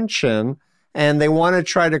attention, and they want to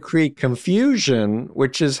try to create confusion,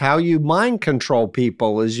 which is how you mind control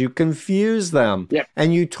people, is you confuse them. Yep.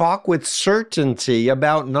 And you talk with certainty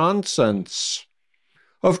about nonsense.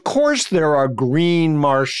 Of course, there are green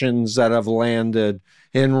Martians that have landed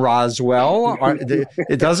in Roswell.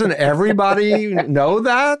 Doesn't everybody know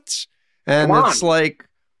that? And it's like,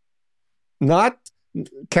 not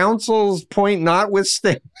counsel's point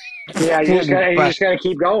notwithstanding. Yeah, you just gotta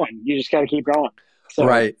keep going. You just gotta keep going. So,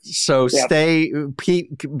 right. So stay,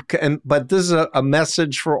 but this is a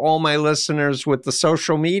message for all my listeners with the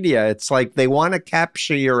social media. It's like they want to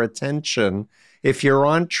capture your attention. If you're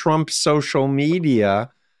on Trump's social media,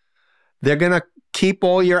 they're going to keep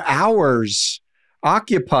all your hours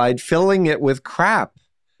occupied filling it with crap.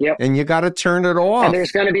 Yep. And you got to turn it off. And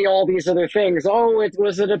there's going to be all these other things. Oh,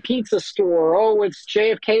 was it a pizza store? Oh, it's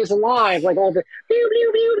JFK's alive. Like all the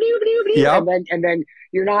yep. and then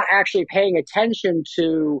you're not actually paying attention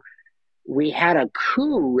to, we had a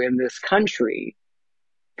coup in this country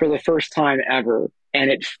for the first time ever, and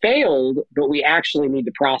it failed, but we actually need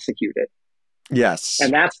to prosecute it. Yes.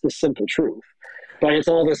 And that's the simple truth. But it's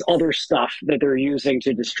all this other stuff that they're using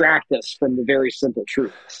to distract us from the very simple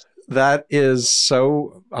truths. That is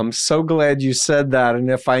so, I'm so glad you said that. And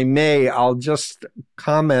if I may, I'll just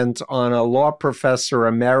comment on a law professor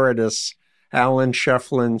emeritus, Alan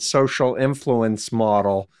Shefflin's social influence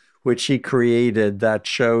model, which he created, that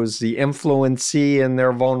shows the influencee and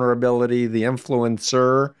their vulnerability, the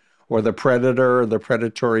influencer or the predator or the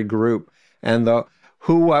predatory group, and the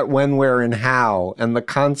who, what, when, where, and how, and the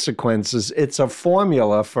consequences. It's a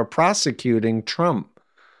formula for prosecuting Trump.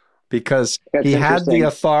 because That's he had the interesting.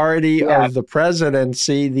 authority Yeah. of the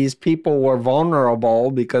presidency. These people were vulnerable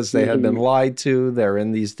because they had been Hmm. lied to. They're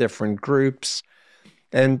in these different groups.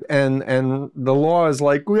 And the law is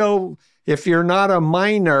like, well, if you're not a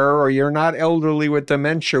minor or you're not elderly with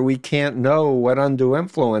dementia, we can't know what undue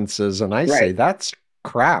influence is. And I say Right. that's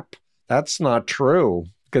crap. That's not true.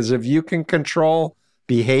 Because if you can control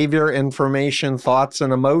behavior, information, thoughts,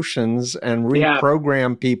 and emotions and Yeah.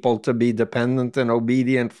 reprogram people to be dependent and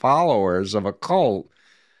obedient followers of a cult,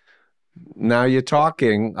 now you're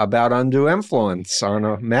talking about undue influence on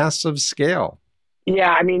a massive scale.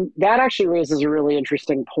 Yeah. I mean, that actually raises a really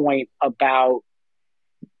interesting point about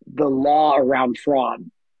the law around fraud,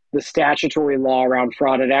 the statutory law around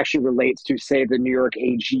fraud. It actually relates to, say, the New York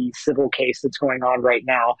AG civil case that's going on right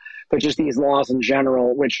now, but just these laws in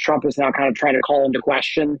general, which Trump is now kind of trying to call into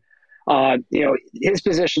question. His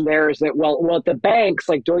position there is that, well, the banks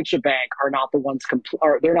like Deutsche Bank are not the ones,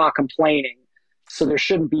 or they're not complaining, so there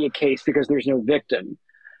shouldn't be a case because there's no victim.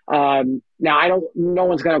 Now, no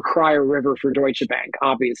one's going to cry a river for Deutsche Bank,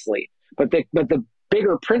 obviously, but the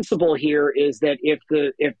bigger principle here is that if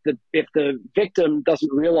the victim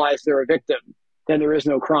doesn't realize they're a victim, then there is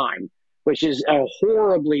no crime, which is a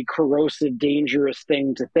horribly corrosive, dangerous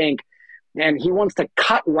thing to think. And he wants to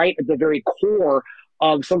cut right at the very core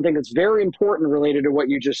of something that's very important related to what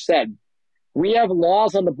you just said. We have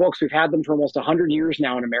laws on the books. We've had them for almost 100 years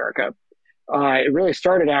now in America. It really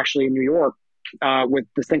started actually in New York with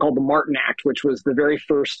this thing called the Martin Act, which was the very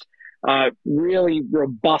first really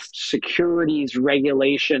robust securities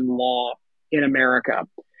regulation law in America.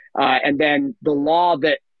 And then the law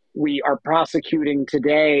that we are prosecuting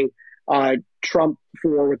today, Trump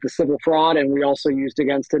for with the civil fraud, and we also used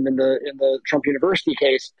against him in the Trump University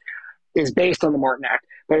case, is based on the Martin Act.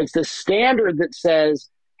 But it's the standard that says,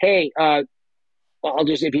 hey, I'll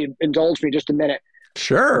just, if you indulge me just a minute,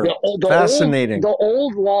 Sure. the Fascinating.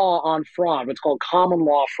 old law on fraud, what's called common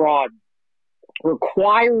law fraud,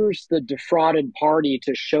 requires the defrauded party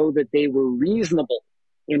to show that they were reasonable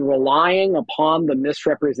in relying upon the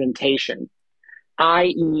misrepresentation,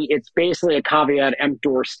 i.e., it's basically a caveat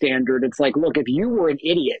emptor standard. It's like, look, if you were an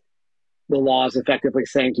idiot, the law is effectively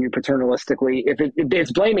saying to you paternalistically, if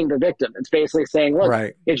it's blaming the victim, it's basically saying, look,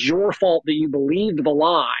 Right. it's your fault that you believed the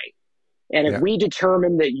lie. And if Yeah. we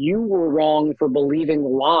determine that you were wrong for believing the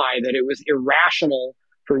lie, that it was irrational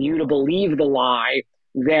for you to believe the lie,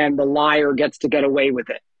 then the liar gets to get away with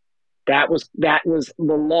it. That was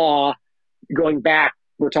the law going back.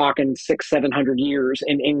 We're talking 600-700 years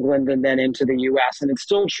in England and then into the U.S. And it's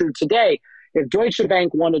still true today. If Deutsche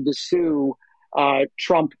Bank wanted to sue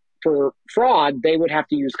Trump for fraud, they would have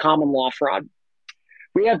to use common law fraud.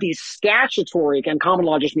 We have these statutory, again, common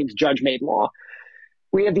law just means judge-made law.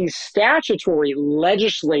 We have these statutory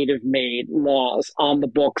legislative made laws on the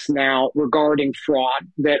books now regarding fraud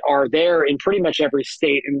that are there in pretty much every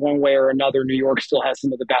state in one way or another. New York still has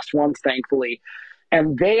some of the best ones, thankfully.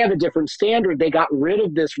 And they have a different standard. They got rid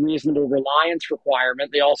of this reasonable reliance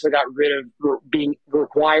requirement. They also got rid of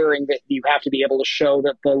requiring that you have to be able to show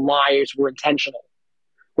that the lies were intentional,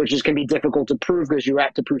 which can be difficult to prove because you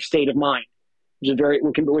have to prove state of mind,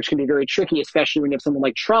 which can be very tricky, especially when you have someone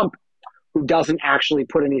like Trump who doesn't actually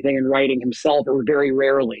put anything in writing himself, or very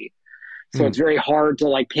rarely. So Hmm. it's very hard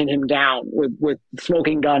to pin him down with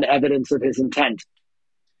smoking gun evidence of his intent.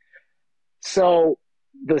 So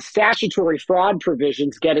the statutory fraud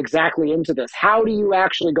provisions get exactly into this. How do you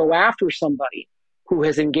actually go after somebody who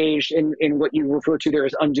has engaged in what you refer to there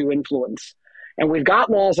as undue influence? And we've got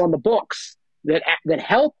laws on the books that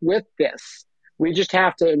help with this. We just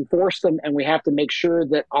have to enforce them, and we have to make sure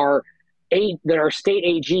that our state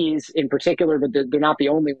AGs in particular, but they're not the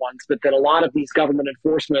only ones, but that a lot of these government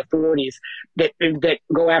enforcement authorities that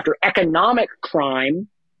go after economic crime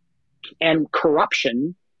and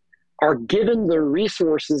corruption are given the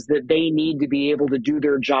resources that they need to be able to do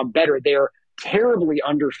their job better. They're terribly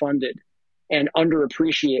underfunded and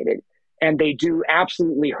underappreciated, and they do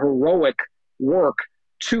absolutely heroic work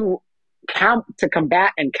to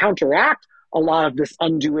combat and counteract a lot of this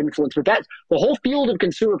undue influence. But that the whole field of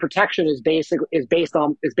consumer protection is based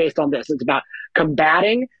on this. It's about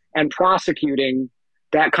combating and prosecuting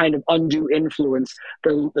that kind of undue influence.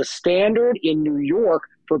 The standard in New York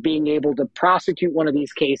for being able to prosecute one of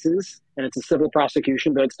these cases, and it's a civil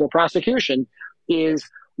prosecution, but it's still prosecution, is,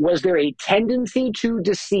 was there a tendency to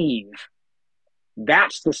deceive?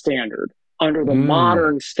 That's the standard under the Mm.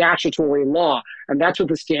 modern statutory law. And that's what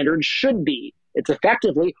the standard should be. It's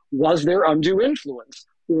effectively, was there undue influence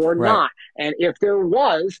or Right. not? And if there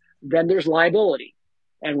was, then there's liability.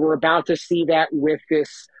 And we're about to see that with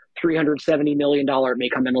this $370 million, it may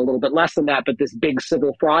come in a little bit less than that, but this big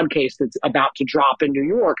civil fraud case that's about to drop in New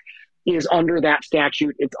York is under that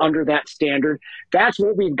statute. It's under that standard. That's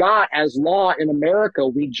what we've got as law in America.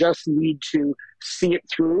 We just need to see it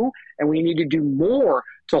through, and we need to do more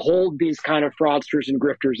to hold these kind of fraudsters and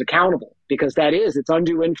grifters accountable, because it's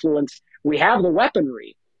undue influence. We have the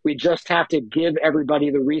weaponry. We just have to give everybody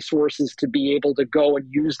the resources to be able to go and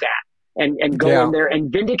use that and go in there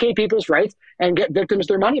and vindicate people's rights and get victims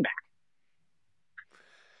their money back.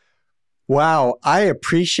 Wow, I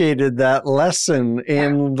appreciated that lesson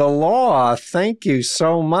in the law. Thank you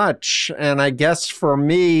so much. And I guess for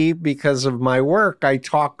me, because of my work, I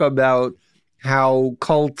talk about how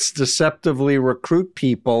cults deceptively recruit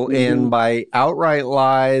people in by outright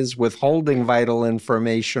lies, withholding vital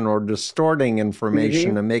information, or distorting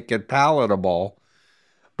information to make it palatable.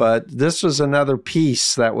 But this was another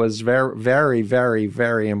piece that was very, very, very,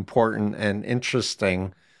 very important and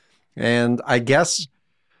interesting. And I guess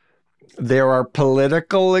there are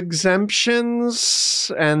political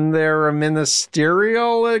exemptions and there are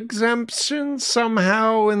ministerial exemptions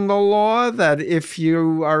somehow in the law, that if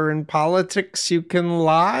you are in politics, you can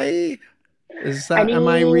lie. Am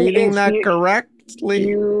I reading that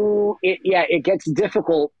correctly? It gets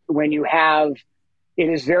difficult when you have, it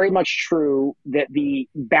is very much true that the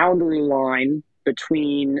boundary line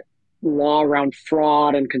between law around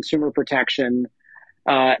fraud and consumer protection,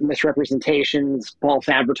 misrepresentations, false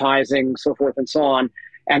advertising, so forth and so on,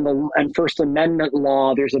 and First Amendment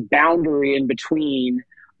law, there's a boundary in between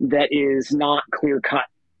that is not clear cut,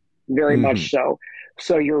 very much so.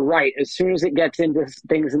 So you're right. As soon as it gets into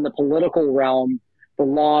things in the political realm, the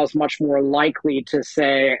law is much more likely to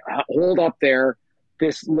say, hold up there,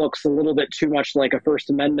 this looks a little bit too much like a First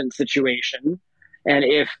Amendment situation. And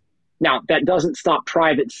now that doesn't stop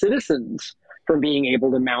private citizens from being able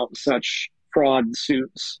to mount such fraud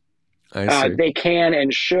suits. They can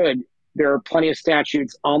and should. There are plenty of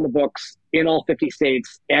statutes on the books in all 50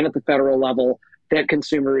 states and at the federal level that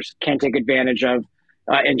consumers can take advantage of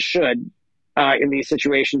and should in these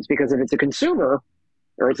situations, because if it's a consumer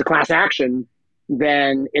or it's a class action,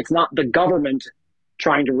 then it's not the government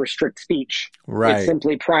trying to restrict speech. Right. It's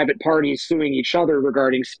simply private parties suing each other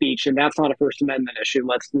regarding speech, and that's not a First Amendment issue,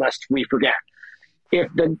 lest we forget.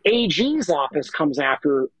 If the AG's office comes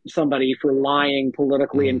after somebody for lying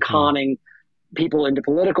politically and conning people into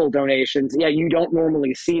political donations, you don't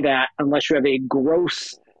normally see that unless you have a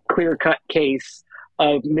gross, clear-cut case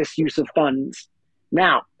of misuse of funds.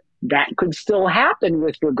 Now, that could still happen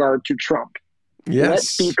with regard to Trump. Yes.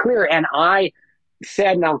 Let's be clear. And I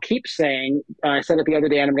said, and I'll keep saying, I said it the other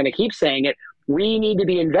day, and I'm going to keep saying it, we need to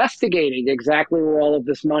be investigating exactly where all of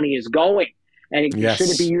this money is going. And should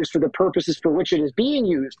it be used for the purposes for which it is being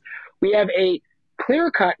used? We have a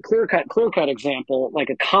clear-cut example, like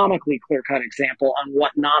a comically clear-cut example on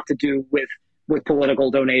what not to do with political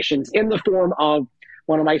donations, in the form of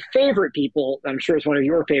one of my favorite people, I'm sure it's one of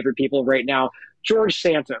your favorite people right now, George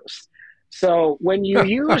Santos. So when you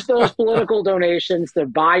use those political donations to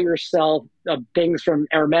buy yourself things from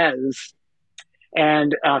Hermes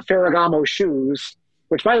and Ferragamo shoes,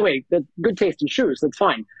 which, by the way, good taste in shoes, that's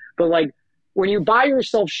fine. But like, when you buy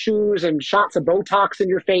yourself shoes and shots of Botox in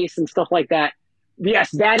your face and stuff like that,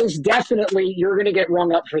 yes, that is definitely, you're going to get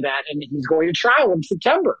rung up for that. And he's going to trial in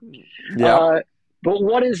September. But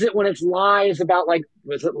what is it when it's lies about, like,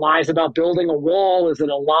 is it lies about building a wall? Is it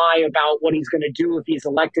a lie about what he's going to do if he's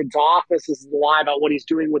elected to office? Is it a lie about what he's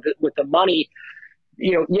doing with the money?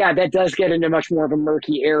 That does get into much more of a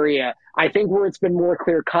murky area. I think where it's been more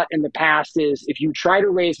clear cut in the past is if you try to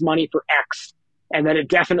raise money for X, and then it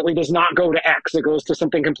definitely does not go to X. It goes to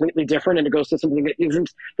something completely different, and it goes to something that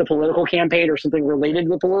isn't the political campaign or something related to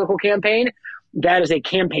the political campaign. That is a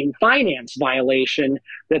campaign finance violation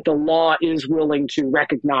that the law is willing to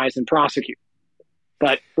recognize and prosecute.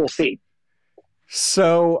 But we'll see.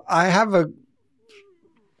 So I have a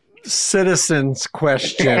citizen's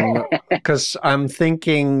question, because I'm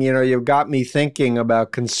thinking, you've got me thinking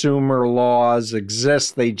about consumer laws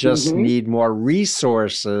exist. They just need more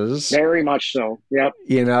resources. Very much so. Yep.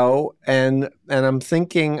 And I'm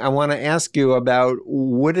thinking, I want to ask you about,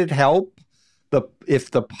 would it help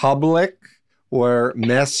if the public were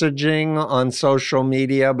messaging on social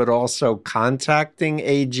media, but also contacting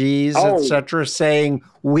AGs, et cetera, saying,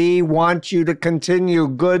 we want you to continue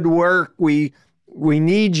good work. We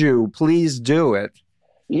need you. Please do it.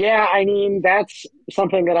 Yeah, I mean, that's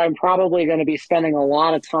something that I'm probably going to be spending a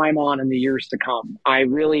lot of time on in the years to come. I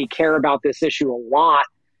really care about this issue a lot.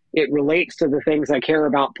 It relates to the things I care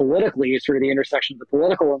about politically, sort of the intersection of the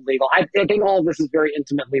political and legal. I think all of this is very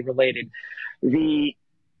intimately related. The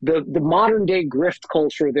the modern day grift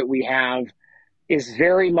culture that we have is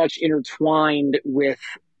very much intertwined with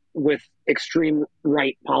extreme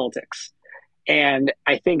right politics. And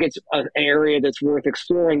I think it's an area that's worth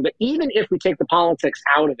exploring. But even if we take the politics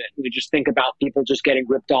out of it, we just think about people just getting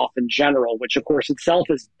ripped off in general, which of course itself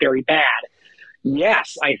is very bad.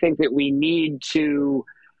 Yes, I think that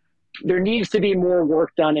there needs to be more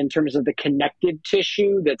work done in terms of the connective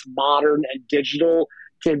tissue that's modern and digital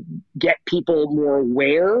to get people more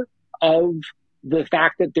aware of the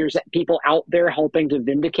fact that there's people out there helping to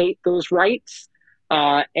vindicate those rights.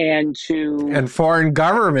 And foreign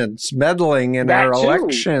governments meddling in our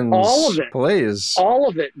elections, all of it, please, all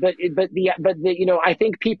of it. But I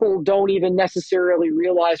think people don't even necessarily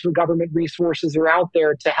realize when government resources are out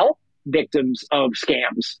there to help victims of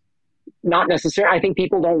scams. Not necessarily. I think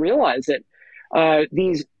people don't realize it.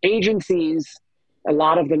 These agencies, a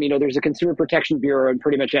lot of them, there's a Consumer Protection Bureau in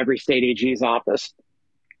pretty much every state AG's office.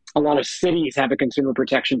 A lot of cities have a Consumer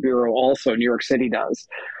Protection Bureau also. New York City does.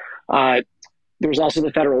 There's also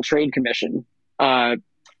the Federal Trade Commission. A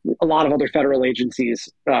lot of other federal agencies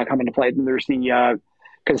come into play. And there's the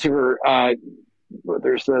consumer.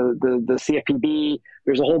 There's the CFPB.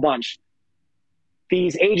 There's a whole bunch.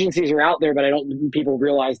 These agencies are out there, but I don't think people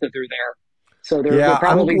realize that they're there. So they're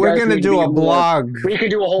probably we're going to do a blog. We could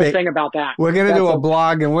do a whole thing about that. We're going to do a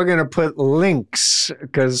blog, and we're going to put links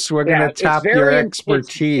because we're going to tap your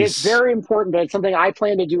expertise. It's very important, but it's something I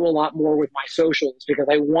plan to do a lot more with my socials because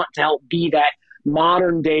I want to help be that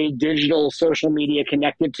modern day digital social media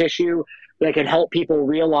connective tissue that can help people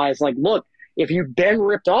realize, like, look, if you've been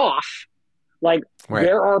ripped off, like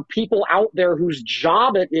there are people out there whose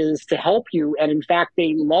job it is to help you. And in fact,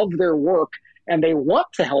 they love their work and they want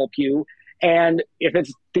to help you. And if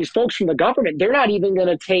it's these folks from the government, they're not even going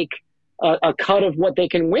to take a cut of what they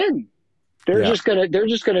can win. They're just going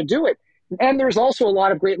to do it. And there's also a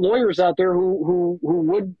lot of great lawyers out there who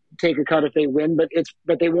would take a cut if they win,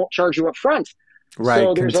 but they won't charge you up front. Right.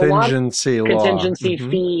 So there's contingency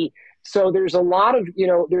fee. So there's a lot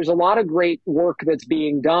of great work that's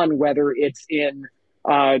being done, whether it's in,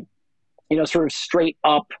 sort of straight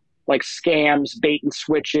up like scams, bait and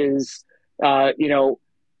switches,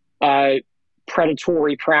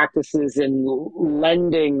 predatory practices in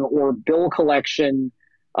lending or bill collection,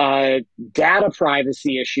 data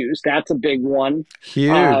privacy issues. That's a big one.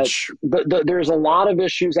 Huge. There's a lot of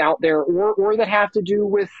issues out there or that have to do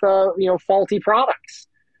with, faulty products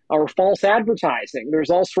or false advertising. There's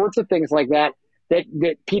all sorts of things like that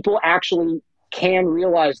people actually can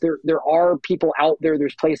realize there are people out there.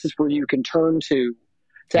 There's places where you can turn to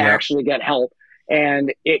actually get help.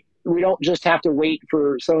 And we don't just have to wait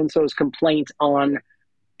for so-and-so's complaint on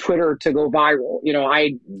Twitter to go viral.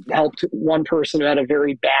 I helped one person who had a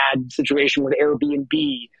very bad situation with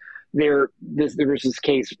Airbnb. There was this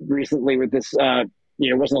case recently with this, it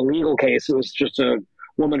wasn't a legal case. It was just a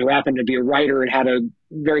woman who happened to be a writer and had a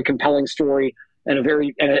very compelling story and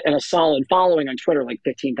a solid following on Twitter, like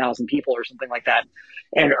 15,000 people or something like that.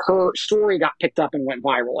 And her story got picked up and went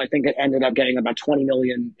viral. I think it ended up getting about 20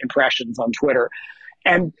 million impressions on Twitter.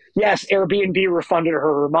 And yes, Airbnb refunded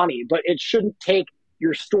her money, but it shouldn't take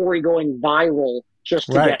your story going viral just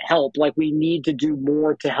to get help. Like, we need to do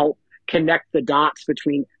more to help connect the dots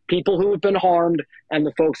between people who have been harmed and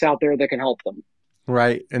the folks out there that can help them.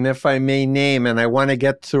 Right. And if I may name, and I want to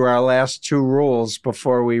get through our last two rules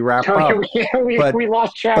before we wrap up. We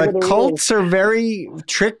lost track of the rules. But cults are very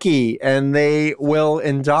tricky, and they will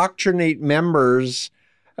indoctrinate members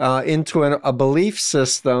into a belief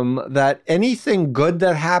system that anything good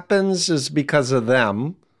that happens is because of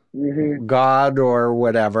them, God or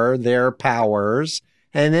whatever, their powers.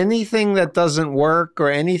 And anything that doesn't work or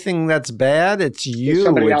anything that's bad, it's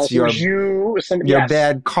you. It's your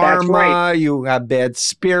bad karma. Right. You have bad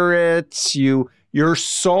spirits. Your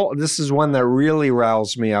soul. This is one that really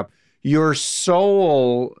riles me up. Your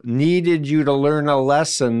soul needed you to learn a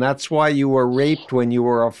lesson. That's why you were raped when you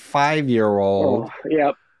were a 5-year-old. Oh,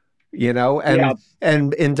 yep.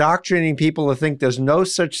 And indoctrinating people to think there's no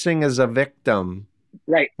such thing as a victim.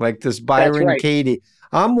 Right. Like this Byron Katie.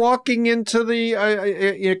 I'm walking into the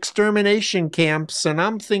extermination camps and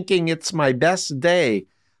I'm thinking it's my best day.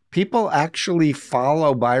 People actually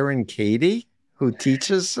follow Byron Katie, who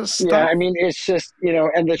teaches this stuff? Yeah, I mean, it's just,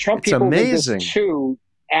 and the Trump people did this too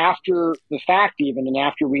after the fact even, and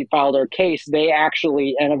after we filed our case, they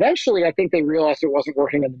actually, and eventually I think they realized it wasn't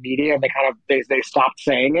working in the media and they stopped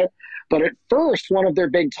saying it. But at first, one of their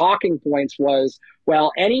big talking points was,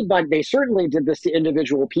 well, they certainly did this to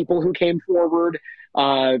individual people who came forward,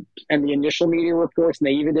 and the initial media reports, and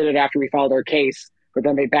they even did it after we filed our case, but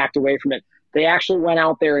then they backed away from it. They actually went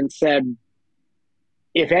out there and said,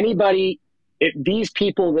 if anybody, if these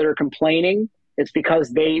people that are complaining, it's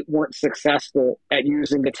because they weren't successful at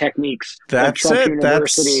using the techniques of That's Trump it.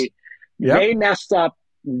 That's, University. yep. They messed up.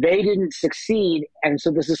 They didn't succeed, and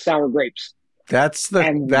so this is sour grapes. And That's the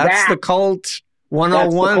cult that's the cult.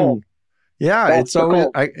 101. Yeah, That's it's the always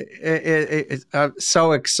cult. it's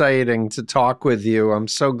so exciting to talk with you. I'm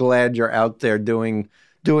so glad you're out there doing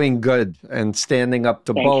good and standing up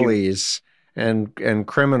to Thank you. bullies and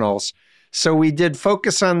criminals. So we did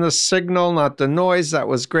focus on the signal, not the noise. That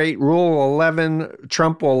was great. Rule 11,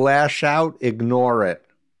 Trump will lash out, ignore it.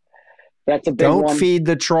 That's a big Don't one. feed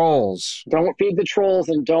the trolls. Don't feed the trolls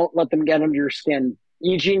and don't let them get under your skin.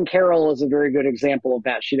 E. Jean Carroll is a very good example of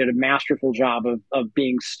that. She did a masterful job of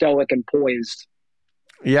being stoic and poised.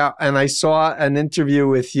 Yeah, and I saw an interview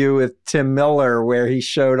with you with Tim Miller where he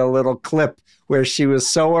showed a little clip where she was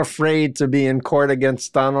so afraid to be in court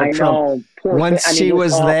against Donald I Trump. know, poor thing. Once I mean, she it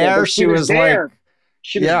was was awful, there, but she she was was like, there.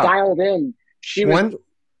 She was yeah, dialed in. She was one the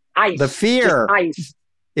ice, just fear, ice.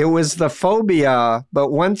 it was the phobia,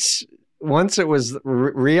 but once it was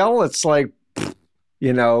real, it's like,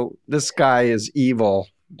 this guy is evil.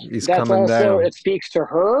 He's That's coming also, down. it speaks to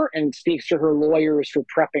her and it speaks to her lawyers for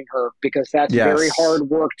prepping her because that's very Yes. hard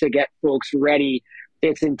work to get folks ready.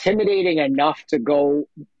 It's intimidating enough to go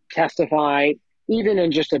testify, even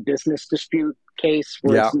in just a business dispute case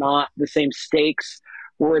where Yeah. it's not the same stakes,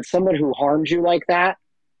 where it's someone who harmed you like that,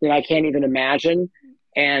 then I can't even imagine.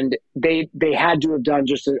 And they had to have done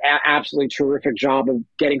just an absolutely terrific job of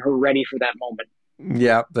getting her ready for that moment.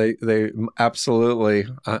 Yeah, they absolutely.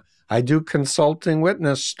 I do consulting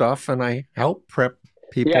witness stuff, and I help prep Yeah,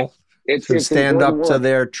 people who it's stand important up to work.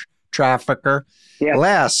 their trafficker. Yes.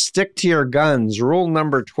 Last, stick to your guns. Rule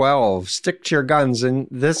number 12: stick to your guns. And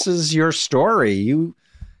this is your story. You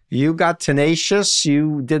got tenacious.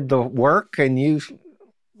 You did the work, and you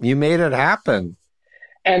made it happen.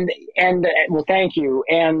 And well, thank you.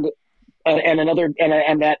 And another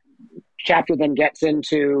and that chapter then gets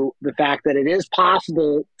into the fact that it is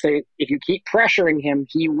possible to, if you keep pressuring him,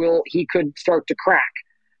 he could start to crack,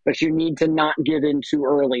 but you need to not give in too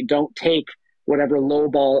early. Don't take whatever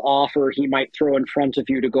lowball offer he might throw in front of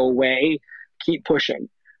you to go away. Keep pushing.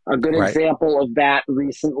 A good Right. example of that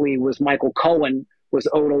recently was Michael Cohen was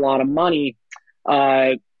owed a lot of money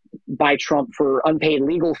uh, by Trump for unpaid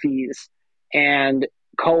legal fees, and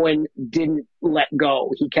Cohen didn't let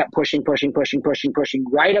go. He kept pushing, pushing, pushing, pushing, pushing,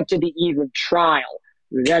 right up to the eve of trial.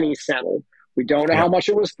 Then he settled. We don't know how Yeah. much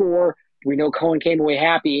it was for. We know Cohen came away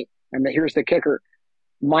happy. And here's the kicker.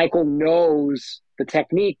 Michael knows the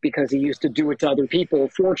technique because he used to do it to other people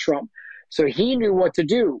for Trump. So he knew what to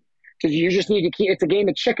do. Because you just need to keep, it's a game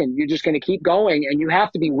of chicken. You're just going to keep going, and you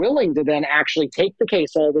have to be willing to then actually take the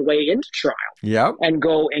case all the way into trial Yep. and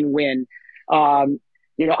go and win. Um,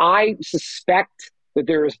 I suspect that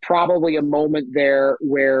there is probably a moment there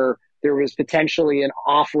where there was potentially an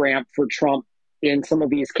off ramp for Trump in some of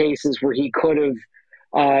these cases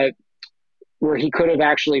uh, where he could have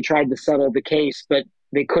actually tried to settle the case, but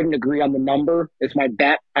they couldn't agree on the number. Is my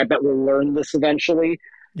bet. I bet we'll learn this eventually.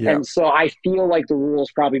 Yep. And so I feel like the rule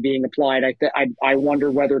is probably being applied. I wonder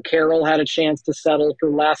whether Carroll had a chance to settle for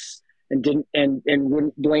less and didn't and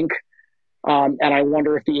wouldn't blink. And I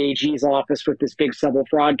wonder if the AG's office with this big civil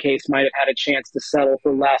fraud case might have had a chance to settle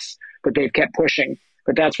for less, but they've kept pushing.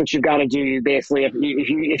 But that's what you've got to do. You basically,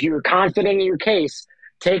 if you're confident in your case,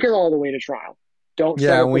 take it all the way to trial. Don't Yeah,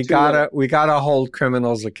 settle and for we too late. gotta hold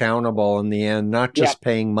criminals accountable in the end, not Yeah, just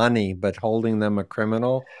paying money, but holding them a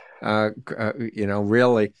criminal.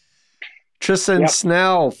 Really. Tristan yep.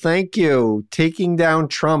 Snell, thank you. Taking down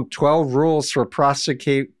Trump, 12 rules for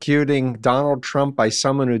prosecuting Donald Trump by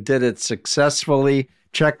someone who did it successfully.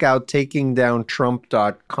 Check out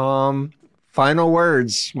takingdowntrump.com. Final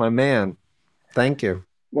words, my man. Thank you.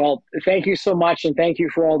 Well, thank you so much, and thank you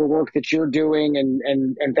for all the work that you're doing,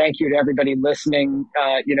 and thank you to everybody listening.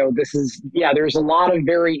 This is there's a lot of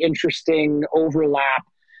very interesting overlap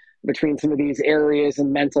between some of these areas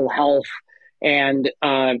and mental health and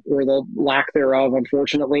or the lack thereof,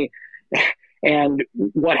 unfortunately, and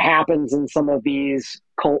what happens in some of these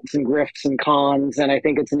cults and grifts and cons. And I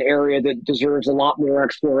think it's an area that deserves a lot more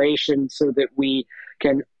exploration so that we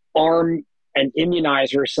can arm and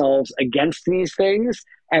immunize ourselves against these things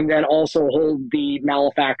and then also hold the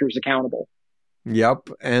malefactors accountable. Yep,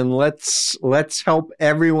 and let's help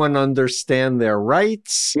everyone understand their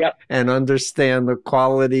rights Yep. and understand the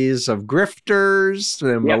qualities of grifters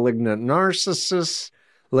and Yep. malignant narcissists.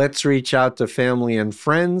 Let's reach out to family and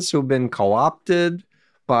friends who've been co-opted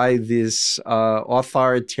by this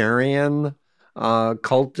authoritarian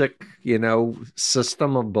cultic,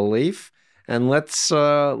 system of belief, and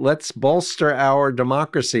let's bolster our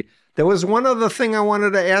democracy. There was one other thing I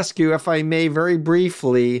wanted to ask you, if I may, very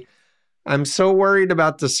briefly. I'm so worried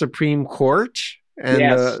about the Supreme Court and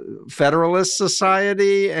Yes. the Federalist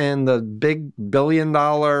Society and the big $1 billion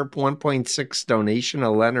 1.6 donation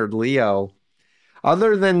of Leonard Leo.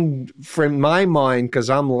 Other than, from my mind, because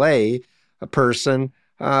I'm a person,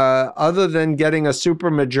 other than getting a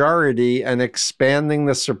supermajority and expanding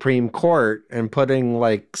the Supreme Court and putting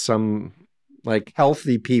some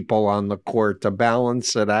healthy people on the court to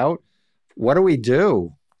balance it out, what do we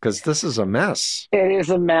do? Because this is a mess. It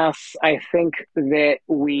is a mess. I think that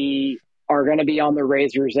we are going to be on the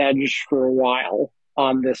razor's edge for a while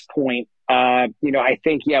on this point. I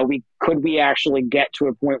think, we actually get to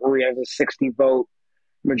a point where we have a 60 vote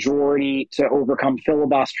majority to overcome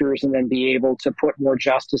filibusters and then be able to put more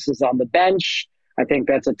justices on the bench. I think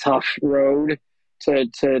that's a tough road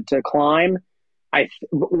to climb.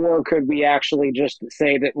 Or could we actually just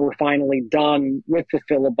say that we're finally done with the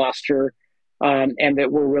filibuster, and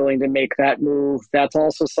that we're willing to make that move? That's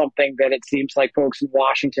also something that it seems like folks in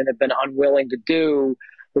Washington have been unwilling to do,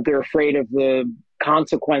 that they're afraid of the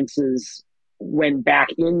consequences when back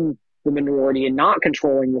in the minority and not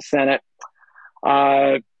controlling the Senate.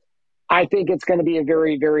 I think it's going to be a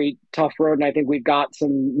very, very tough road. And I think we've got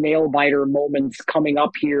some nail biter moments coming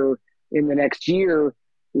up here in the next year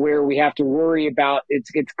where we have to worry about.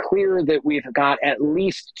 It's clear that we've got at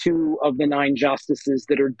least 2 of the 9 justices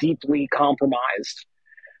that are deeply compromised.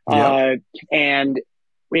 Yep. And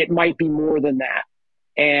it might be more than that.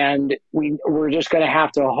 And we're just going to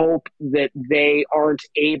have to hope that they aren't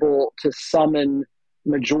able to summon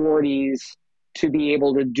majorities to be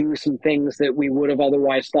able to do some things that we would have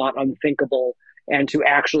otherwise thought unthinkable, and to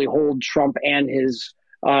actually hold Trump and his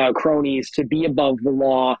cronies to be above the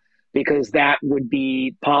law, because that would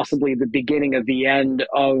be possibly the beginning of the end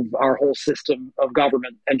of our whole system of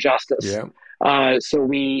government and justice. Yeah. So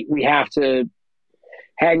we have to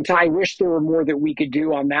hang tight. I wish there were more that we could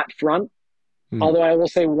do on that front. Although I will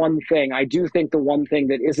say one thing. I do think the one thing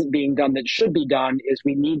that isn't being done that should be done is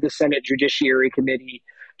we need the Senate Judiciary Committee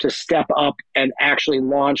to step up and actually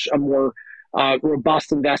launch a more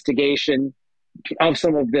robust investigation of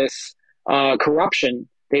some of this corruption.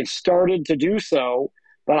 They've started to do so,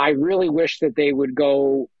 but I really wish that they would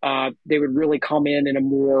really come in a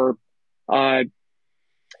more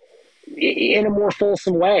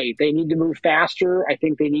fulsome way. They need to move faster. I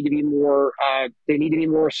think they need to be more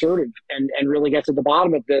assertive and really get to the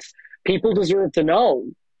bottom of this. People deserve to know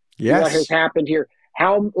what has happened here.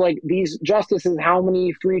 How, these justices, how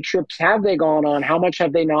many free trips have they gone on? How much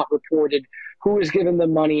have they not reported? Who has given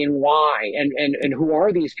them money and why? And who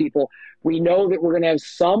are these people? We know that we're going to have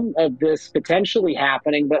some of this potentially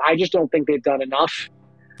happening, but I just don't think they've done enough.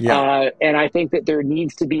 Yeah. And I think that there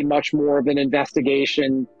needs to be much more of an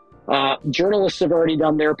investigation. Journalists have already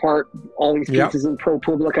done their part. All these pieces in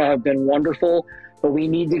ProPublica have been wonderful, but we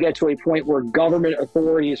need to get to a point where government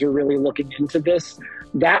authorities are really looking into this.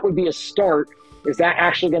 That would be a start. Is that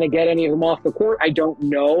actually going to get any of them off the court? I don't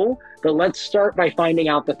know, but let's start by finding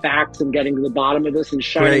out the facts and getting to the bottom of this and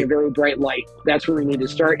shining a very bright light. That's where we need to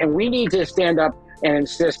start. And we need to stand up and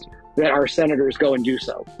insist that our senators go and do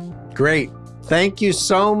so. Great. Thank you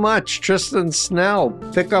so much, Tristan Snell.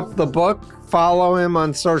 Pick up the book. Follow him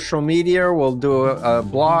on social media. We'll do a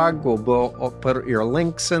blog. We'll put your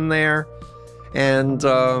links in there. And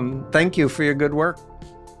thank you for your good work.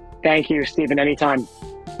 Thank you, Stephen. Anytime.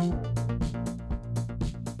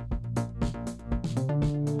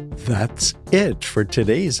 That's it for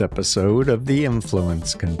today's episode of The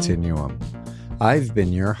Influence Continuum. I've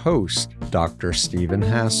been your host, Dr. Stephen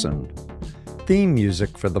Hassan. Theme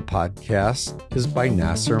music for the podcast is by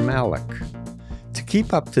Nasser Malik. To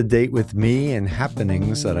keep up to date with me and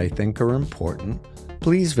happenings that I think are important,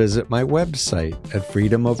 please visit my website at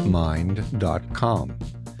freedomofmind.com.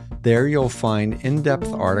 There you'll find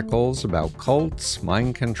in-depth articles about cults,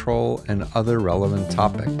 mind control, and other relevant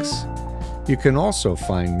topics. You can also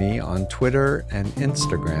find me on Twitter and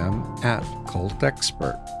Instagram at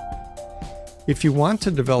CultExpert. If you want to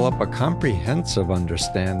develop a comprehensive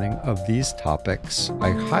understanding of these topics, I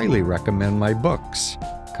highly recommend my books,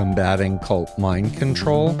 Combating Cult Mind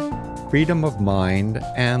Control, Freedom of Mind,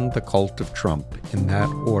 and The Cult of Trump, in that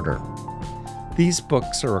order. These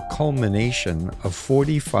books are a culmination of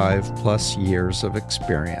 45 plus years of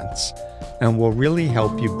experience and will really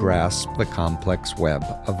help you grasp the complex web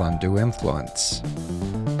of undue influence.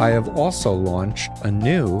 I have also launched a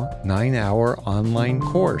new 9-hour online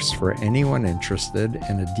course for anyone interested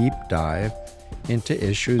in a deep dive into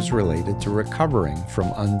issues related to recovering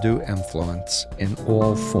from undue influence in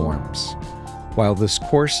all forms. While this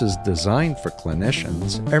course is designed for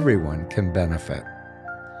clinicians, everyone can benefit.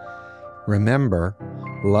 Remember,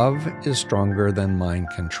 love is stronger than mind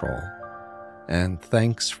control. And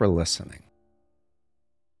thanks for listening.